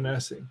fish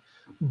finessing.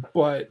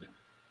 But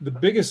the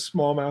biggest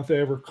smallmouth I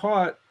ever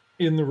caught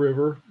in the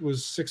river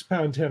was 6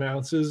 pound, 10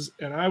 ounces.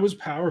 And I was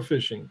power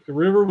fishing. The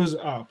river was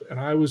up and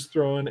I was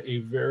throwing a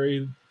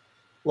very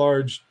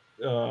large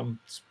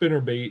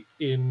spinner bait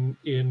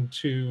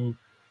into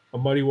a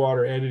muddy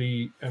water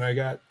entity, and I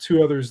got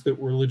 2 others that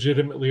were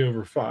legitimately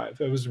over 5.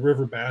 That was the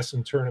River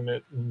Bassin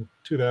tournament in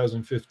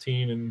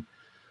 2015, and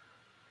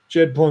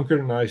Jed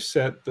Plunkett and I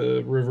set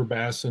the River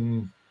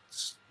Bassin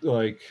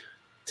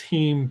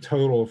team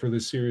total for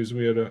this series.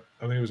 We had I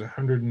think it was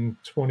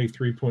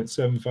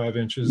 123.75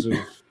 inches of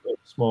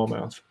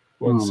smallmouth.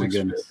 Oh my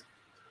goodness!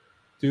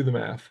 Do the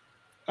math.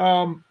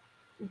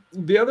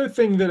 The other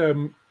thing that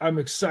I'm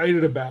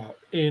excited about,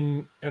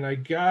 and I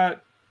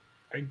got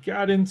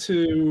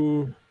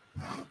into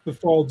the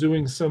fall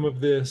doing some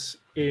of this,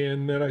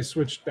 and then I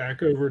switched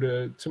back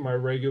over to my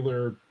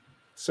regular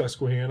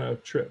Susquehanna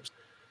trips.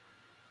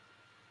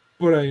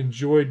 But I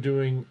enjoyed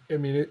doing. I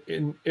mean,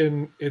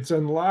 it's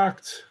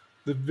unlocked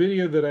the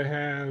video that I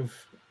have.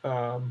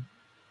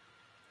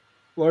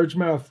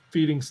 Largemouth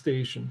feeding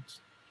stations.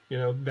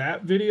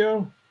 That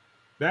video,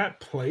 that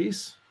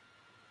place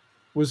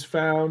was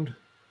found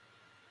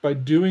by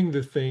doing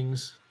the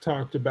things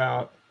talked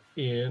about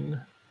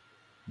in.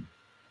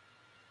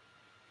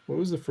 What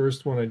was the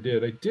first one I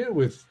did? I did it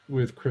with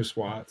Chris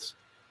Watts.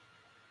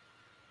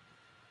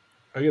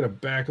 I got to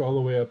back all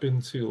the way up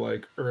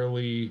into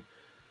early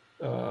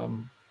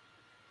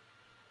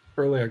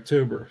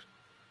October.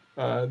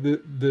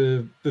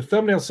 The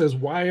thumbnail says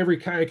why every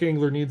kayak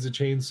angler needs a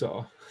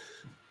chainsaw.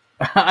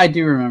 I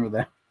do remember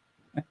that.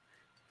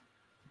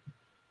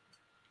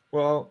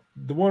 Well,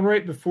 the one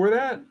right before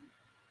that,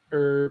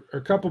 or a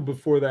couple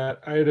before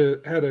that, I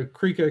had a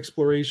creek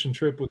exploration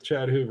trip with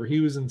Chad Hoover. He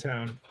was in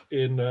town,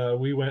 and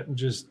we went and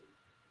just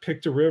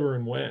picked a river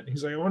and went.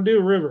 He's like, I want to do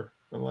a river.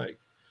 I'm like,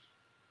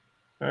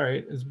 all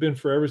right. It's been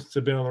forever since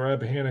I've been on the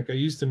Rappahannock. I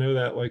used to know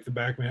that like the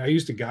back of my head. I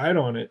used to guide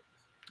on it,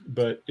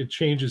 but it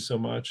changes so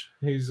much.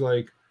 He's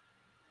like,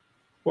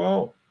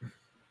 well,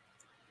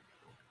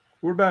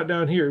 we're about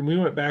down here. And we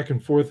went back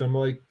and forth. I'm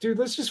like, dude,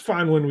 let's just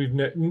find one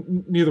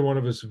neither one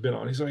of us have been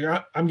on. He's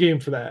like, I'm game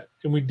for that.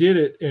 And we did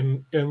it.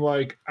 And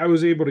I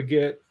was able to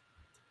get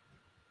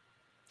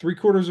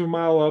 3/4 of a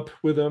mile up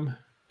with him.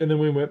 And then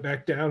we went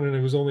back down and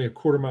it was only a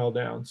 1/4 mile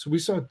down. So we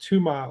saw 2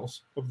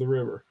 miles of the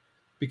river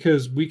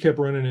because we kept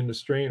running into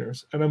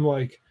strainers. And I'm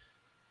like,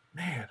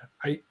 man,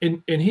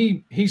 and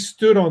he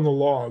stood on the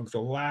log,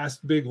 the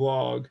last big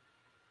log,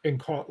 and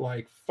caught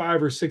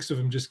 5 or 6 of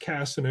them just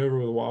casting over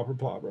with a whopper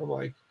plopper. I'm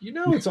like,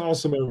 it's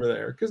awesome over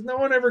there because no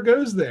one ever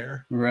goes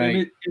there.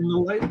 Right. And the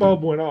light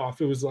bulb went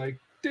off. It was like,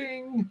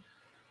 ding.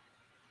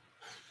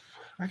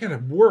 I got to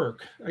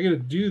work. I got to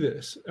do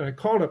this. And I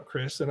called up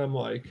Chris and I'm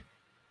like,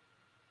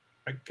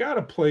 I got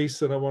a place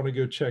that I want to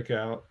go check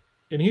out.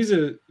 And he's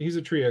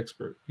a tree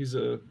expert. He's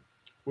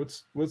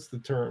what's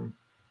the term?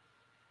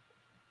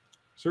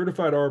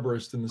 Certified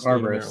arborist in the state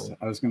of Maryland.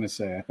 I was going to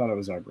say, I thought it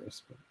was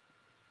arborist. But...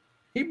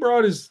 He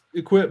brought his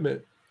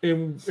equipment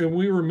and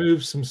we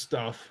removed some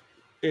stuff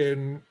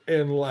and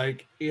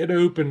it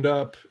opened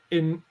up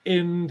and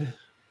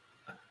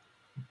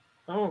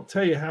I won't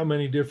tell you how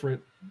many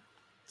different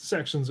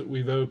sections that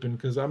we've opened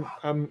because I've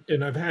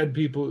had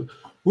people,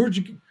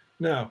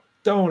 no,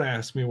 don't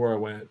ask me where I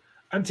went.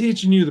 I'm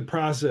teaching you the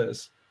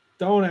process.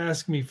 Don't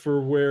ask me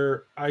for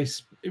where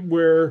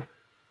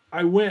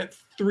I went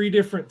 3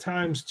 different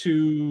times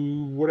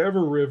to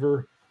whatever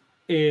river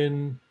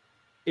and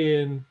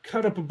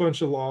cut up a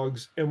bunch of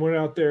logs and went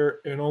out there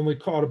and only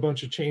caught a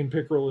bunch of chain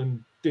pickerel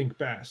and dink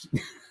bass.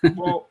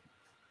 Well,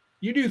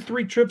 you do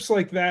 3 trips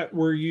like that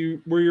where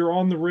you're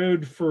on the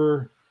road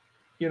for,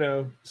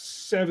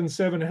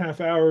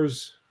 7.5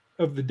 hours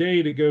of the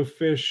day to go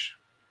fish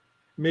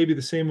maybe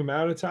the same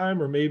amount of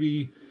time or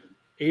maybe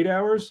 8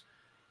 hours,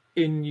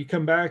 and you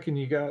come back and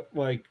you got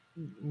like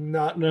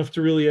not enough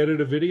to really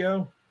edit a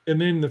video, and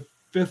then the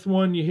 5th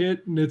one you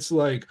hit and it's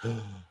like,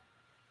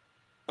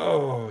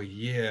 oh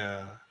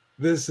yeah,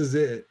 this is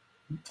it.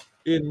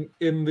 In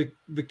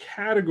the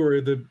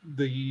category,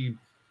 the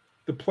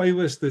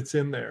playlist that's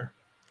in there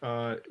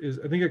is,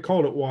 I think I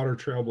called it Water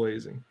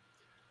Trailblazing,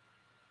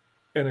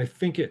 and I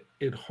think it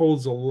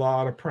holds a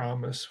lot of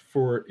promise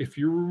for if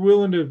you're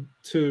willing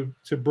to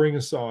bring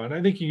a saw, and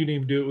I think you can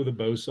even do it with a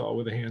bow saw,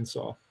 with a hand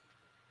saw,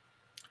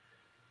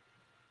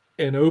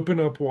 and open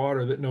up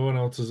water that no one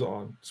else is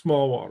on,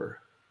 small water.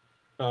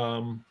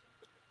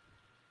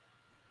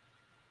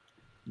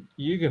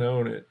 You can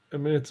own it. I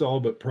mean, it's all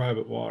but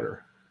private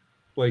water.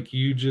 Like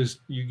you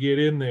get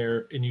in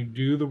there and you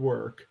do the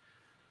work.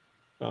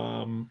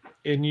 And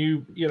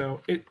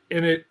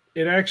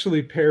it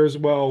actually pairs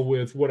well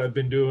with what I've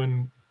been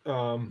doing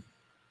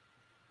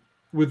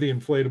with the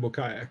inflatable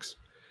kayaks,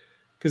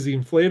 because the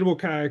inflatable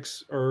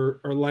kayaks are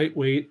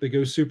lightweight. They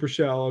go super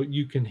shallow.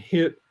 You can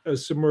hit a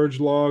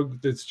submerged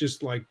log that's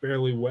just like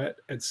barely wet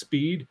at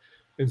speed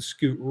and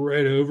scoot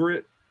right over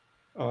it.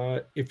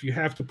 If you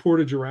have to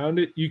portage around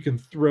it, you can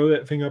throw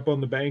that thing up on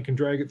the bank and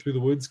drag it through the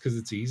woods because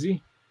it's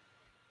easy.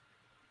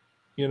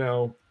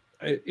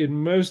 In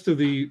most of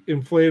the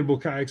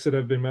inflatable kayaks that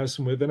I've been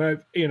messing with, and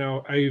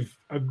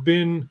I've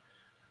been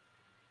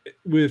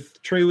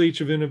with Trey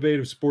Leach of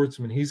Innovative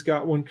Sportsman. He's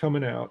got one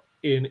coming out,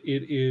 and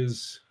it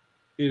is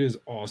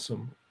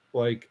awesome.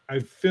 Like,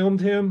 I've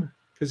filmed him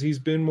because he's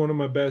been one of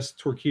my best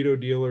Torqeedo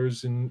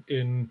dealers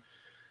to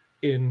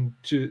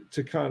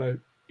kind of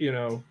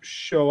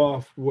show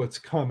off what's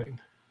coming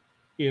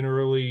in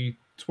early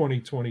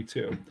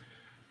 2022,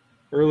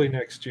 early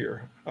next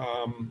year.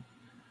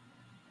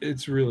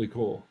 It's really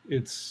cool.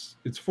 It's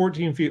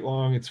 14 feet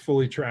long. It's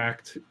fully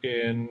tracked,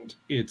 and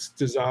it's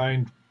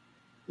designed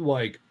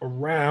like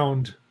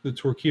around the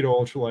Torqeedo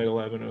Ultralight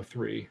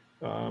 1103.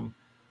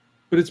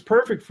 But it's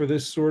perfect for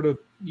this sort of,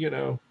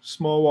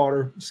 small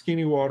water,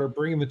 skinny water,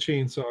 bringing the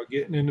chainsaw,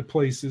 getting into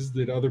places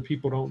that other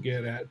people don't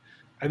get at.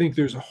 I think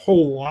there's a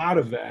whole lot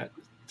of that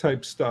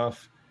type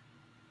stuff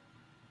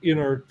in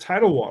our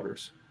tidal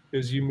waters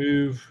as you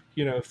move,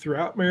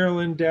 throughout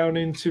Maryland down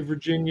into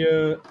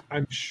Virginia.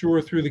 I'm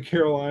sure through the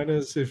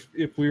Carolinas, if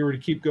we were to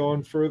keep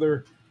going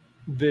further,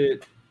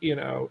 that,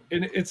 and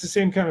it's the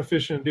same kind of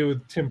fishing I do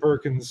with Tim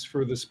Perkins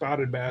for the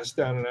spotted bass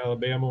down in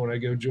Alabama when I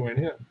go join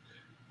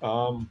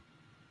him.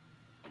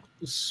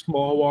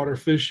 Small water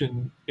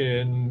fishing,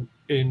 and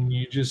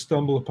you just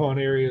stumble upon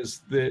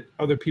areas that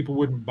other people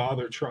wouldn't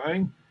bother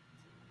trying.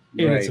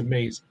 And It's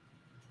amazing.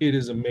 It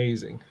is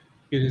amazing.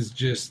 It is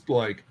just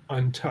like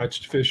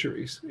untouched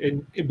fisheries.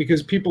 And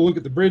because people look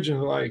at the bridge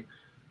and they're like,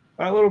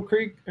 that little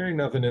creek, there ain't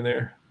nothing in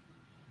there.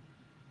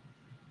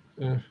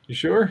 You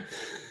sure?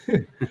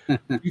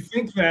 You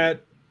think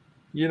that,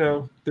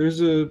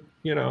 there's a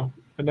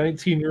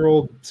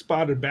 19-year-old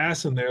spotted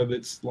bass in there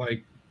that's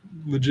like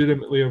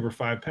legitimately over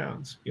 5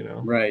 pounds,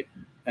 Right.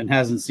 And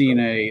hasn't seen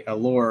a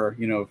lure,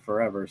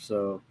 forever.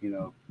 So,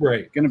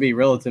 right. Going to be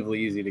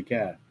relatively easy to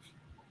catch.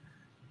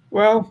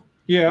 Well,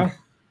 yeah.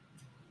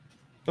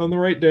 On the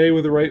right day,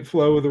 with the right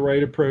flow, with the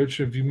right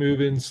approach, if you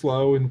move in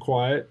slow and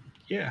quiet,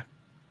 yeah.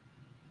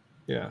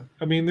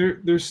 I mean,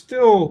 there's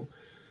still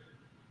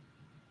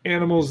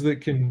animals that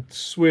can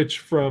switch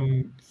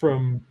from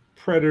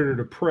predator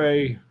to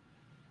prey,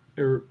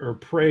 or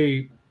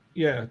prey,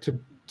 to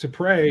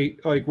prey,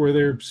 like where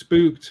they're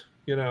spooked,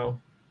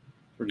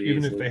 Pretty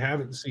even easily. if they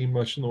haven't seen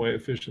much in the way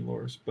of fishing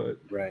lures. But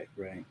right.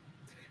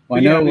 Well,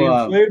 I know the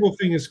inflatable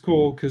thing is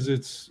cool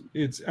because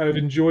I've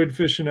enjoyed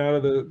fishing out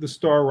of the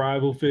Star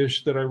Rival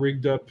fish that I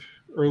rigged up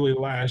early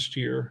last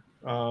year.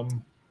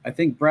 I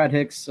think Brad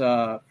Hicks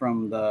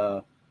from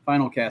the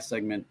Final Cast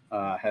segment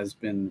has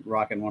been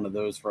rocking one of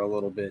those for a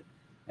little bit,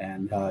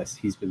 and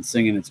he's been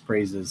singing its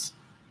praises.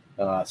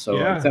 It's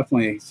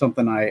definitely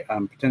something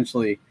I'm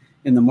potentially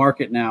in the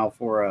market now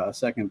for a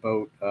second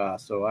boat.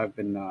 So I've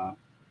been,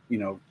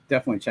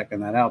 definitely checking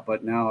that out.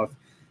 But now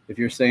if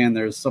you're saying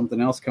there's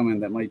something else coming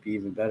that might be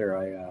even better,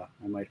 I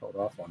might hold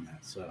off on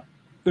that. So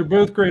they're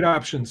both great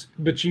options.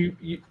 But you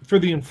for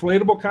the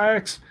inflatable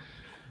kayaks,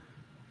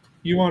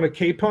 you want a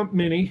K-Pump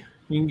Mini.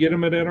 You can get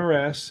them at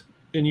NRS,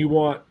 and you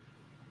want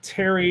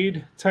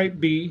Terraid Type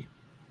B,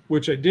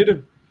 which I did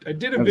a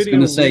video. I was going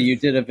to say you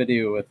did a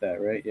video with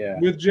that, right? Yeah.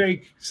 With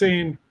Jake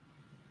saying,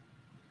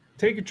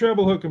 take a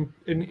treble hook,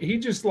 and he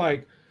just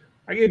like,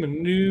 I gave him a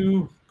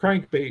new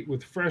crankbait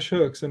with fresh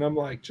hooks, and I'm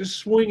like, just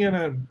swinging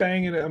and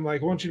banging it. I'm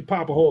like, I want you to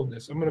pop a hole in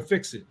this. I'm going to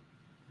fix it.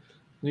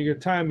 And you're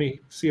going to time me,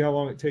 see how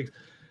long it takes.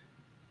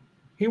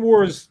 he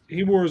wore his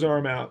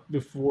arm out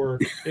before,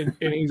 and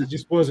he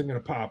just wasn't going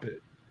to pop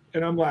it.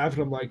 And I'm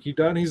laughing. I'm like, "You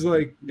done?" He's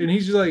like, and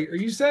he's just like, "Are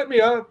you setting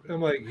me up?"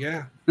 I'm like,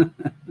 "Yeah."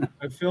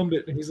 I filmed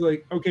it, and he's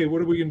like, "Okay,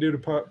 what are we gonna do to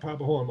pop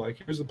a hole?" I'm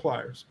like, "Here's the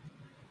pliers."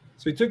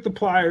 So he took the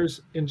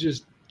pliers and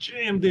just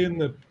jammed in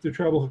the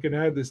treble hook, and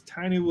had this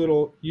tiny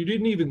little. You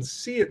didn't even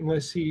see it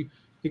unless he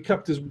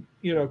cupped his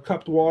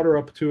cupped water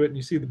up to it, and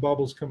you see the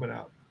bubbles coming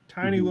out.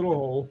 Tiny little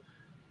hole.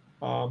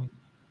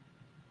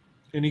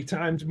 And he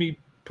timed me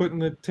putting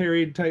the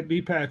Terry Type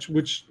B patch,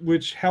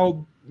 which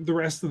held the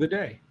rest of the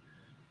day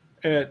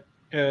at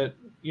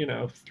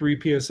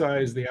 3 psi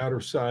is the outer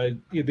side,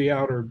 the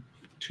outer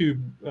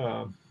tube,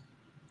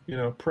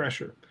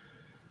 pressure.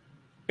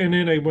 And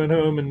then I went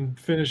home and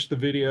finished the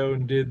video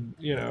and did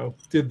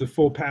the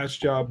full patch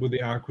job with the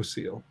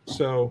AquaSeal.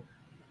 So,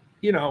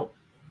 are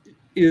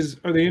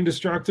they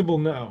indestructible?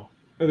 No.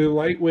 Are they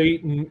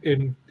lightweight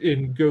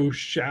and go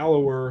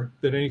shallower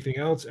than anything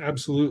else?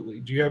 Absolutely.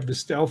 Do you have the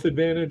stealth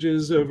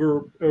advantages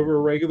over a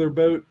regular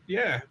boat?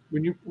 Yeah.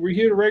 When we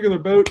hit a regular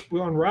boat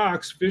on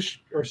rocks,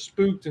 fish are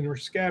spooked and are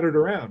scattered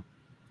around.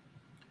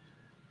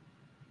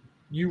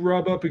 You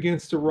rub up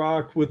against a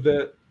rock with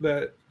that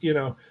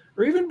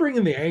or even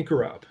bringing the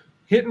anchor up,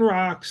 hitting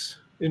rocks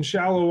in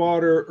shallow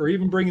water, or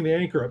even bringing the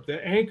anchor up.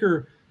 The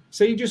anchor,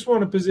 say you just want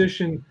to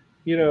position,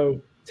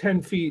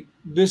 10 feet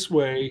this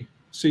way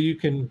so you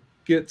can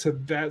get to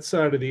that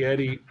side of the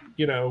eddy,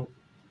 you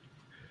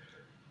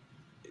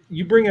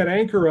bring that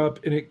anchor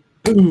up and it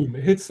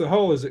hits the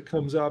hull as it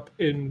comes up,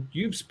 and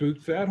you've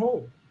spooked that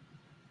hole.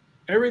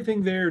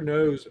 Everything there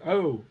knows,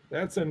 oh,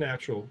 that's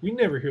unnatural. We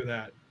never hear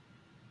that.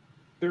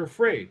 They're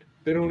afraid.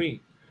 They don't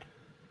eat.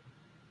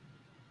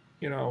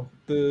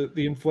 The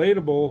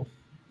inflatable,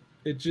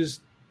 it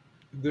just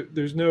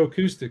there's no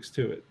acoustics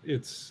to it.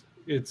 It's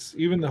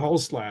even the hull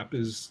slap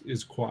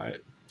is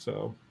quiet.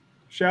 So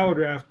shallow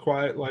draft,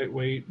 quiet,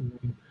 lightweight,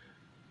 and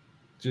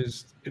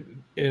it's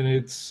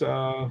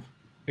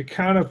it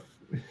kind of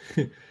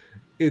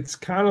it's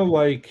kind of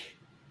like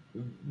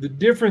the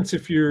difference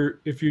if you're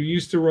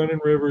used to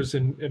running rivers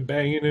and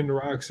banging into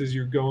rocks as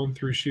you're going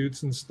through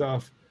chutes and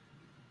stuff.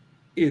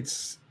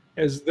 It's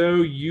as though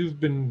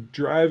you've been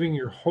driving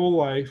your whole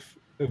life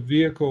a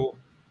vehicle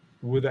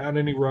without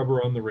any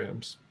rubber on the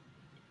rims,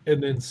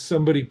 and then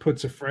somebody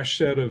puts a fresh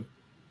set of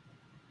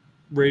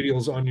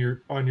radials on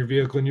your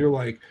vehicle, and you're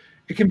like,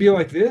 it can be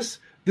like this.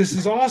 This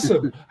is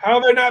awesome. How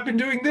have I not been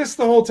doing this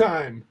the whole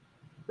time?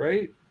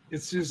 Right?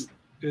 It's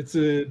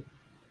a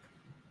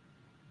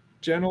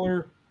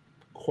gentler,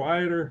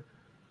 quieter,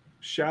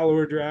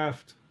 shallower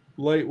draft,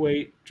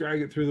 lightweight,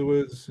 drag it through the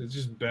woods. It's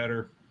just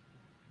better.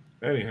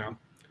 Anyhow,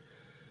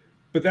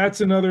 but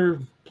that's another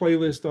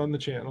playlist on the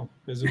channel,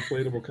 is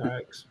inflatable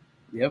kayaks.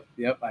 Yep.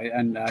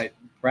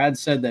 Brad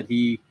said that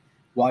he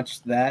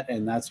watched that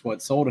and that's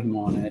what sold him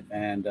on it,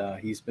 and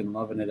he's been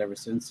loving it ever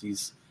since.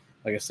 He's,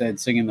 like I said,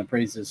 singing the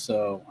praises.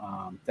 So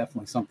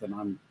definitely something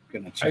I'm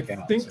gonna check out.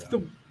 I think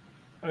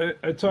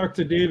I talked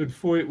to David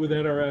Foyt with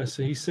NRS,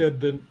 and he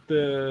said that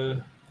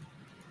the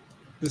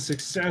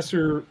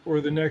successor or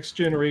the next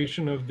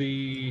generation of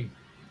the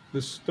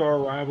star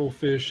rival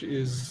fish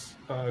is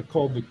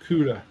called the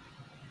Cuda.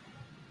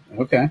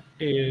 Okay.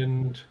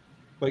 And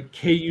like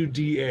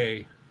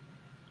Kuda.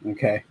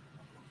 Okay.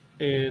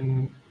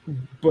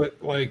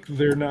 But like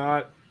they're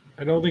not.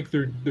 I don't think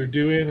they're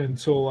doing it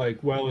until like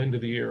well into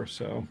the year.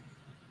 So.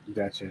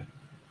 Gotcha.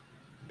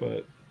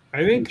 But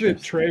I think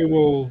that Trey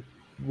will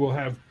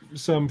have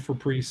some for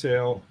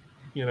pre-sale.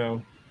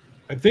 I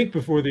think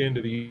before the end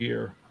of the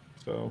year.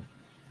 So.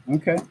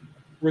 Okay.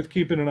 Worth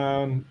keeping an eye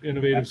on.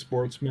 Innovative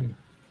Sportsman.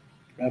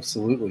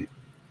 Absolutely.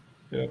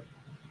 Yeah.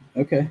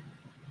 Okay.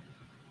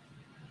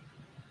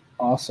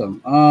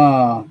 Awesome.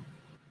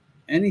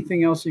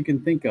 Anything else you can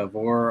think of,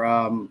 or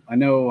I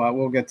know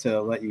we'll get to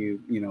let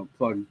you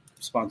plug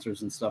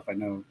sponsors and stuff. I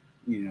know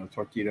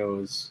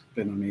Torqeedo has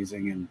been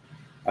amazing, and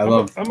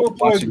I'm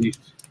watching you.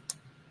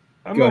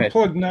 I'm gonna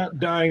plug not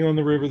dying on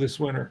the river this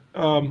winter.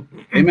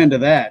 Amen to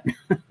that.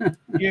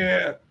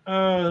 Yeah.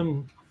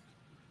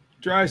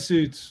 Dry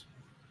suits.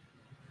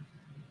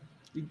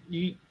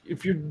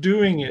 If you're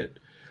doing it,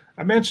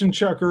 I mentioned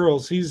Chuck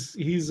Earls.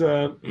 He's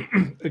a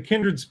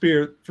kindred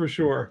spirit for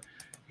sure.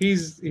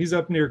 He's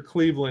up near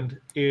Cleveland,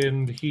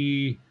 and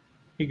he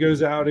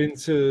goes out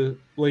into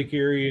Lake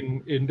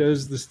Erie and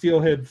does the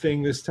steelhead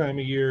thing this time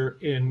of year.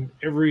 And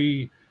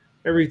every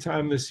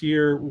time this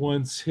year,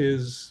 once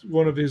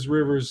one of his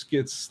rivers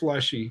gets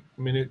slushy,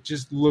 I mean, it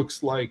just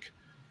looks like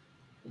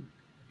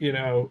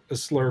a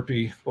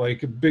Slurpee,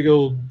 like a big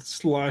old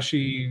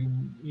slushy,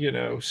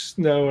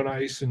 snow and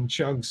ice and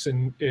chunks,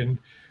 and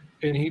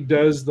he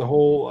does the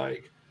whole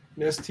like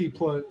Nestea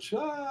plunge,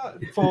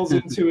 falls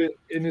into it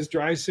in his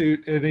dry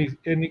suit,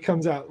 and he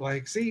comes out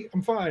like, see,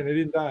 I'm fine, I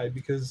didn't die,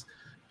 because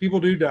people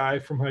do die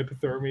from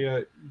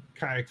hypothermia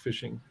kayak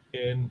fishing,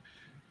 and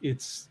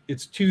it's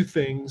two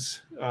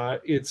things.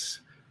 It's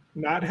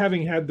not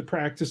having had the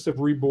practice of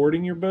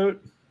reboarding your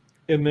boat,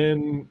 and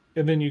then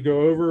you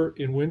go over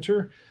in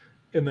winter,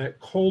 and that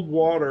cold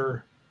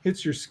water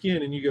hits your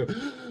skin, and you go,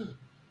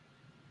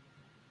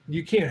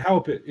 you can't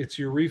help it. It's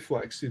your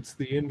reflex. It's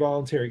the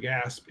involuntary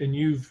gasp, and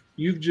you've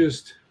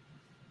just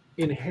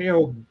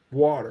inhaled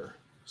water.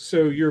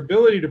 So your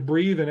ability to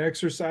breathe and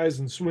exercise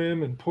and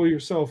swim and pull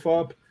yourself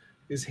up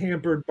is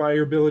hampered by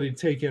your ability to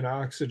take in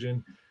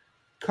oxygen.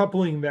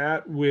 Coupling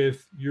that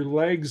with your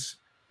legs,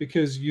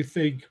 because you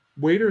think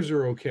waders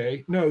are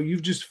okay. No,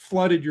 you've just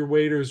flooded your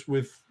waders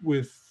with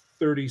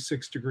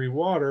 36-degree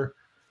water,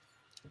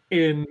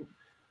 and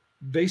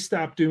they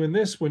stop doing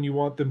this when you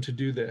want them to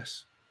do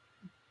this,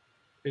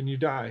 and you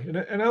die.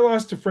 And I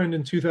lost a friend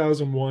in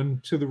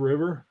 2001 to the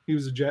river. He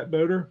was a jet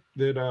boater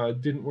that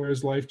didn't wear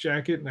his life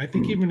jacket, and I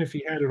think even if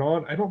he had it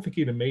on, I don't think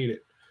he'd have made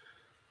it.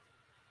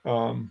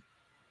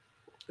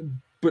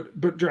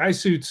 But dry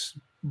suits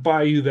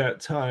buy you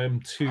that time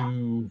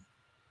to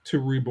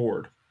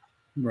reboard.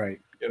 Right.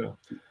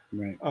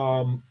 Right.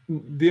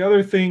 The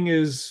other thing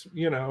is,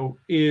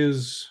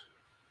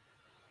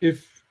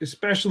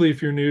 especially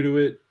if you're new to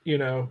it,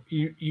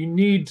 you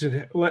need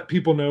to let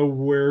people know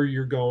where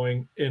you're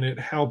going, and it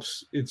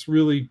helps. It's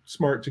really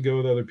smart to go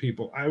with other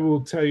people. I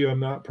will tell you, I'm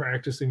not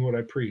practicing what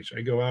I preach.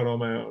 I go out on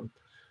my own.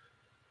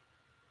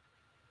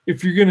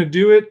 If you're going to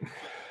do it,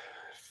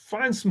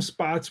 find some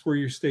spots where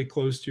you stay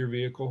close to your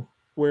vehicle,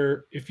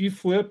 where if you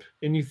flip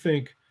and you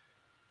think,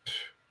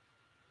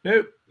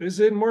 nope, this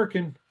isn't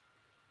working,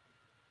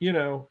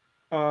 get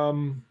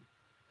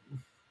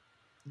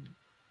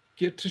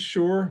to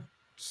shore,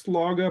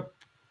 slog up,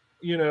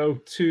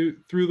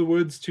 through the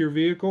woods to your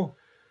vehicle,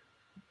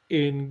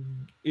 and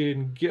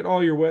get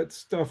all your wet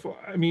stuff.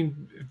 I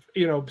mean,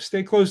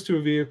 stay close to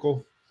a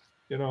vehicle.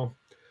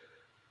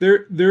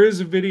 There is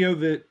a video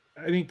that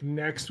I think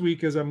next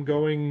week, as I'm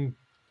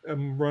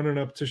running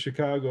up to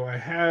Chicago, I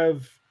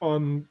have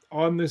on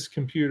this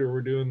computer,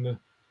 we're doing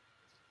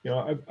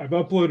I've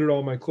uploaded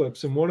all my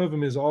clips, and one of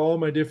them is all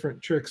my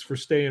different tricks for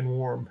staying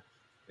warm.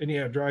 And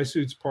yeah, dry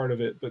suit's part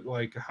of it, but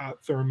like a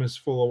hot thermos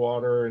full of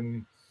water,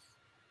 and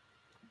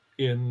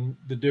in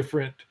the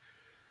different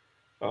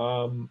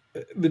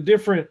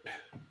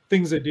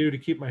things I do to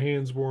keep my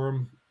hands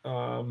warm.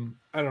 I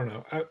don't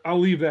know. I'll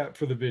leave that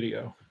for the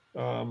video.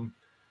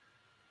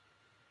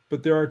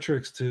 But there are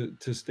tricks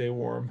to stay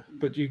warm,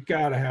 but you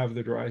got to have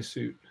the dry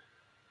suit.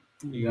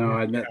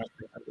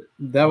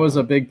 That was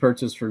a big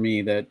purchase for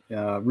me that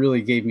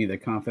really gave me the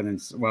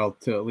confidence, to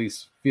at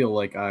least feel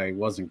like I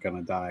wasn't going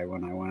to die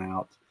when I went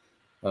out.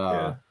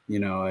 I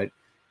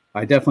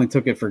definitely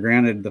took it for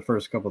granted the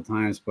first couple of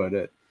times, but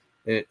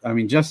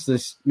just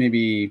this,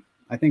 maybe,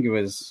 I think it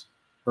was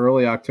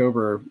early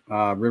October,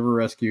 River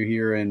Rescue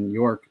here in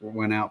York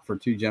went out for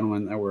two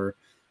gentlemen that were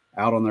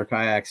out on their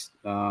kayaks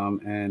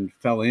and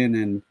fell in,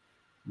 and,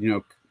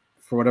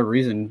 for whatever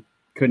reason,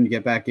 couldn't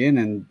get back in,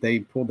 and they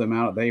pulled them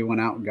out. They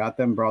went out and got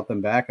them, brought them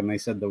back, and they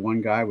said the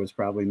one guy was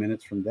probably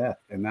minutes from death,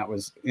 and that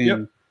was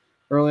in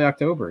early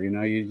October.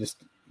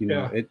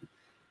 The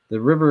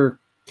river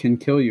can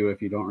kill you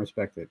if you don't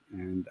respect it,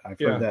 and I've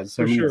heard that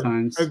so many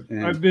times.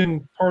 I've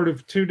been part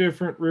of two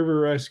different river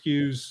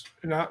rescues,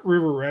 not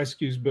river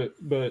rescues, but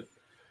the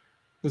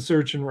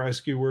search and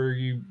rescue, where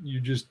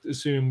you just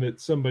assume that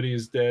somebody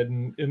is dead,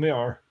 and they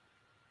are.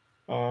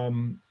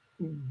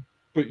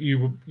 But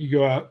you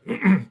go out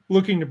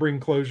looking to bring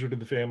closure to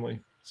the family.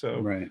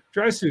 So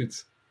dry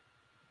suits.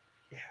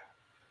 Yeah.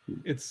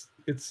 It's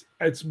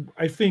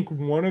I think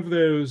one of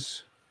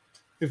those,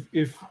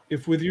 if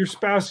with your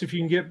spouse, if you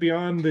can get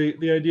beyond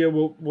the idea,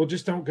 we'll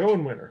just don't go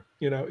in winter.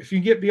 If you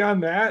can get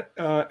beyond that,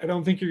 I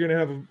don't think you're going to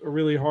have a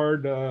really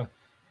hard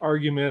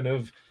argument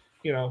of,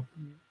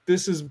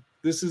 this is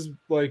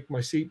like my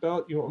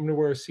seatbelt. You want me to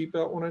wear a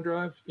seatbelt when I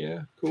drive?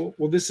 Yeah, cool.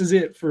 Well, this is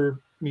it for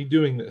me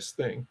doing this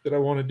thing that I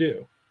want to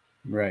do.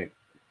 Right.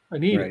 I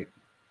need it.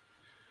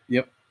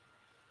 Yep.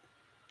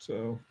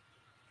 So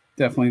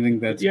definitely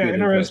think that's good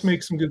NRS advice.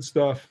 makes some good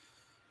stuff.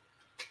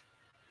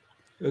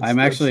 I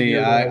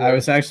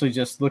was actually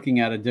just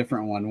looking at a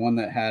different one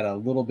that had a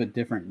little bit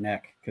different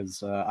neck,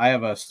 because I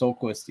have a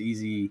Stolquist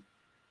Easy,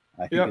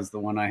 I think is the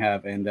one I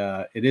have, and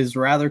it is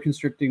rather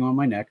constricting on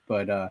my neck,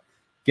 but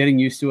getting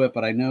used to it.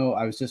 But I know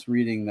I was just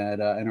reading that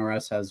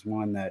NRS has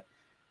one that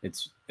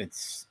it's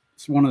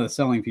one of the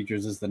selling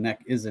features is the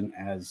neck isn't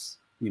as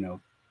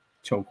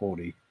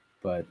chokeholdy,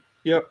 but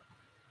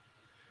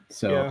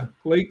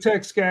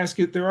latex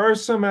gasket. There are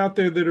some out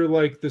there that are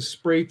like the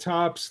spray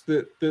tops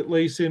that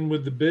lace in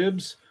with the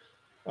bibs.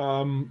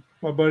 My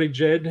buddy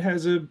Jed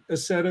has a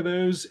set of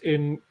those,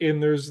 and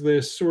there's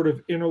this sort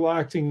of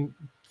interlocking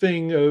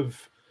thing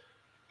of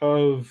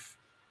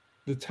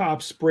the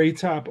top spray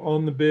top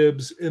on the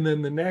bibs, and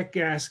then the neck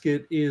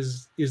gasket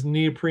is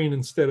neoprene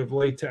instead of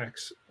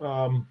latex.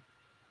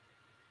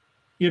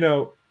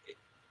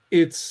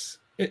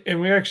 And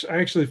I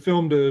actually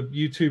filmed a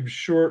YouTube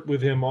short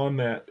with him on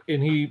that,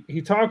 and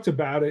he talked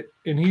about it,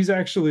 and he's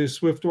actually a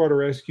swiftwater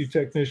rescue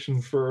technician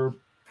for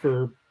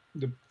the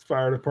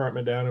fire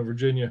department down in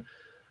Virginia.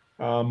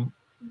 And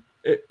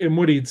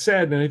what he'd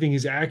said, and I think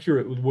he's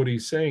accurate with what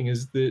he's saying,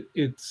 is that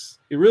it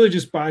really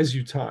just buys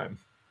you time.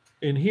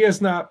 And he has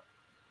not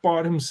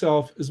bought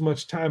himself as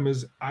much time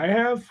as I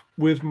have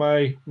with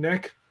my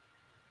neck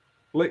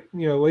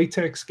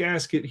latex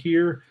gasket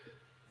here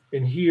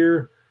and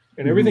here,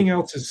 and everything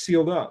else is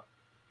sealed up.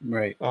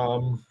 Right.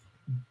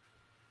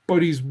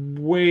 But he's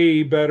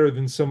way better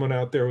than someone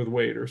out there with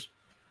waders.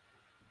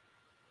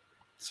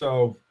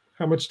 So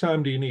how much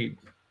time do you need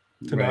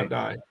to not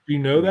die? Do you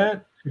know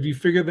that? Have you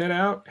figured that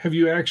out? Have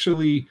you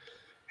actually,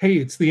 hey,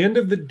 it's the end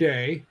of the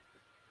day.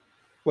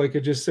 Like I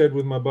just said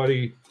with my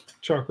buddy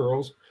Chuck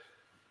Earls,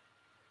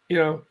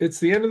 it's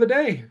the end of the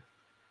day.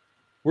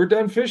 We're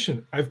done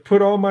fishing. I've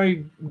put all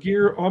my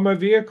gear on my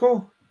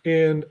vehicle,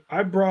 and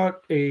I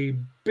brought a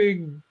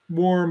big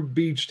warm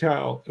beach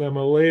towel, and I'm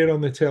going to lay it on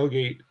the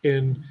tailgate,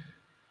 and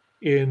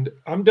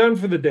I'm done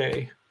for the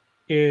day.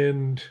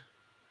 And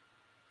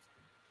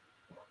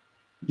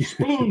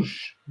sploosh,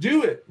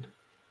 do it.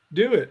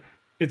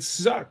 It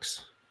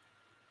sucks.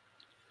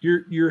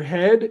 Your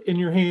head and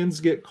your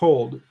hands get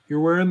cold. You're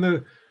wearing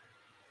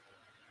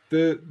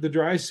the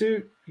dry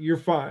suit, you're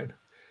fine.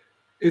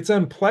 It's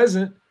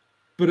unpleasant,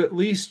 but at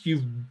least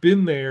you've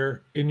been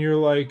there and you're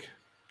like,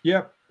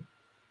 yep,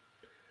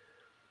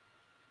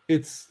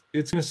 it's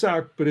gonna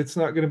suck, but it's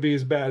not gonna be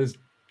as bad as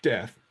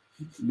death.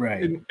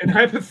 Right. And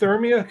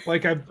hypothermia,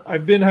 like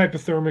I've been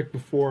hypothermic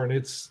before, and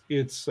it's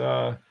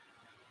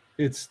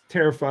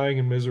terrifying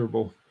and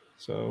miserable.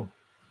 So,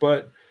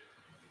 but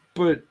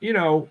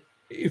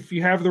if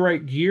you have the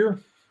right gear,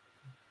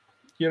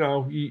 it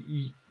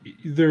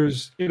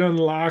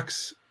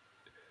unlocks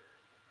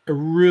a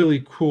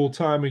really cool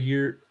time of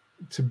year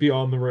to be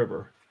on the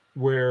river,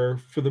 where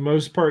for the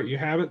most part you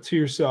have it to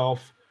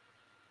yourself,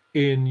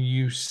 and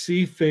you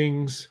see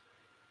things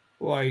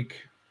like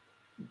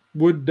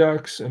wood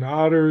ducks and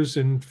otters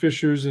and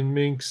fishers and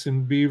minks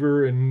and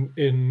beaver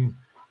and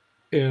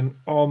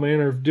all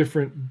manner of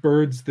different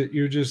birds that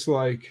you're just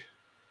like,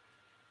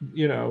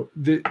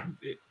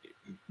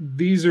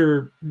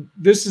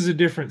 this is a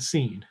different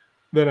scene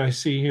than I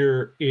see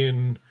here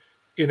in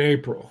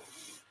April,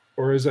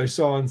 or as I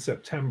saw in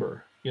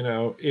September,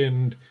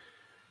 and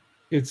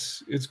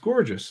it's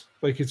gorgeous.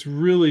 Like, it's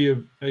really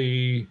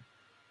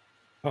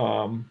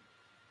a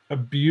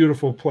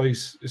beautiful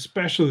place,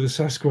 especially the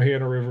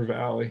Susquehanna River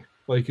Valley.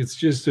 Like,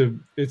 it's a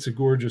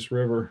gorgeous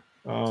river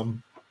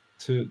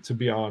to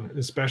be on,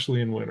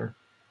 especially in winter.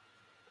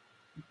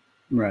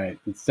 Right.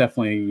 It's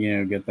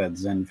definitely, get that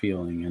Zen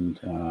feeling, and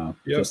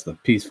just the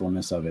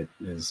peacefulness of it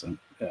is,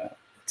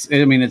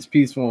 it's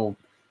peaceful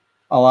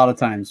a lot of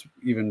times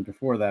even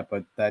before that,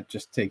 but that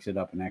just takes it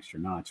up an extra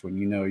notch when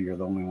you're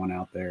the only one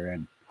out there.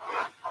 And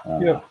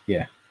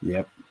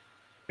Yep.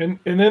 And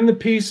then the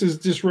peace is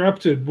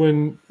disrupted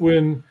when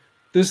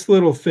this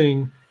little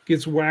thing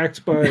gets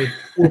whacked by a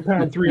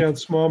 4-pound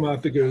 3-ounce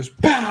smallmouth that goes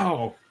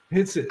pow,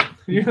 hits it.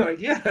 You're like,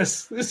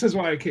 yes, this is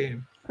why I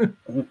came.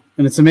 And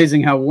it's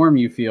amazing how warm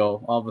you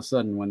feel all of a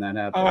sudden when that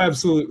happens. Oh,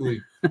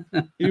 absolutely.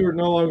 You are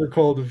no longer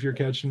cold if you're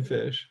catching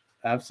fish.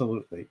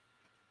 Absolutely.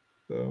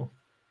 So,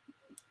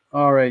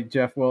 all right,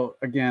 Jeff. Well,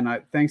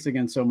 again, thanks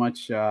again so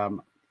much.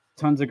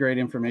 Tons of great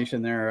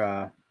information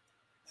there.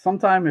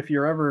 Sometime if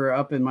you're ever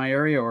up in my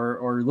area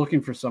or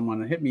looking for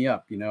someone, hit me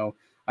up.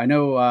 I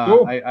know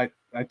cool.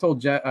 I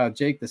told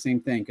Jake the same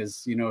thing,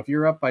 because if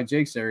you're up by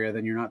Jake's area,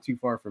 then you're not too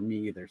far from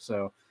me either.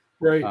 So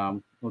right.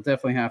 We'll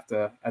definitely have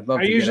to. I'd love.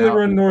 I to usually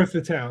run north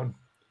of town.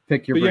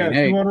 Pick your brain. Yeah,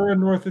 hey, if you want to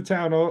run north of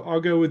town, I'll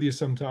go with you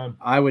sometime.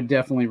 I would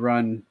definitely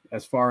run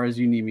as far as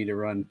you need me to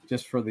run,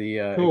 just for the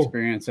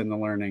experience and the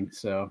learning.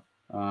 So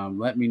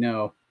let me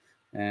know,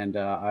 and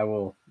I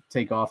will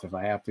take off if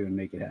I have to and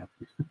make it happen.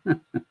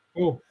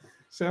 Cool.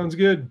 Sounds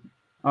good.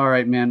 All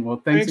right, man.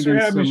 Well, thanks for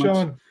again having so me, much.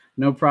 Sean.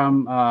 No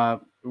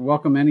problem.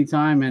 Welcome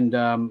anytime. And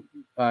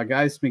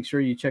guys, make sure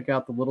you check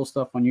out the little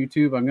stuff on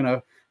YouTube. I'm going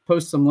to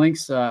post some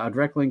links, a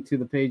direct link to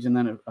the page, and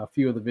then a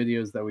few of the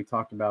videos that we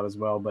talked about as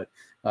well. But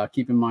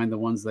keep in mind the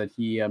ones that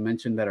he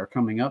mentioned that are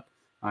coming up.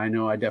 I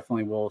know I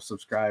definitely will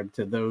subscribe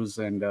to those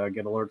and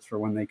get alerts for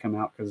when they come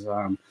out, because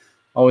I'm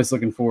always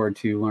looking forward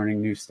to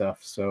learning new stuff.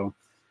 So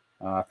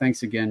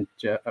thanks again,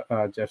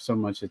 Jeff, so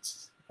much.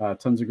 It's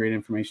tons of great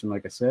information,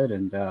 like I said.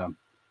 And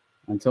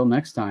until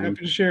next time.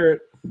 Happy to share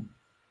it.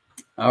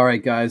 All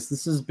right, guys.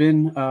 This has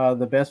been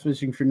the Bass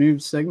Fishing for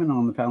Noobs segment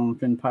on the Paddle and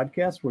Fin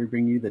podcast, where we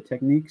bring you the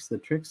techniques, the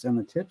tricks, and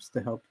the tips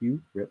to help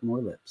you rip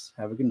more lips.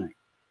 Have a good night.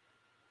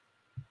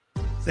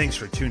 Thanks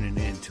for tuning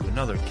in to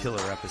another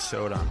killer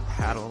episode on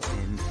Paddle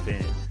and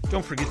Fin.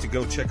 Don't forget to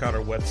go check out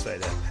our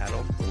website at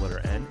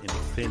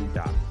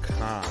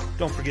paddle_and_fin.com.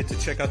 Don't forget to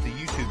check out the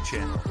YouTube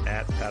channel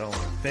at Paddle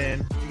and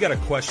Fin. If you got a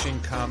question,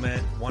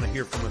 comment, want to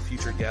hear from a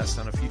future guest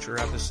on a future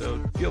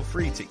episode, feel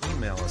free to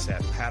email us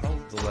at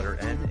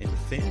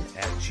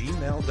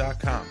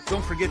paddle_and_fin@gmail.com.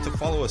 Don't forget to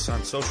follow us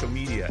on social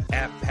media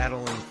at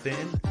Paddle and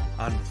Fin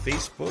on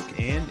Facebook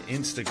and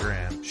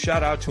Instagram.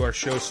 Shout out to our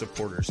show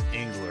supporters,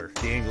 Angler,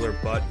 the Angler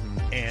Button,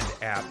 and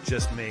app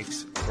just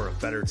makes for a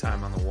better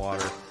time on the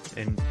water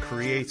and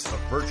creates a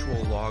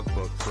virtual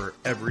logbook for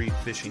every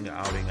fishing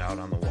outing out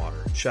on the water.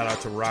 Shout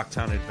out to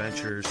Rocktown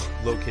Adventures,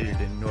 located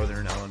in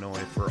Northern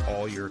Illinois, for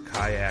all your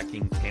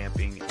kayaking,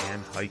 camping,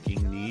 and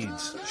hiking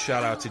needs.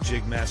 Shout out to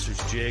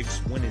Jigmasters Jigs.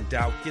 When in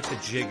doubt, get the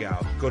jig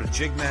out. Go to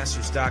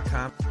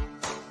jigmasters.com.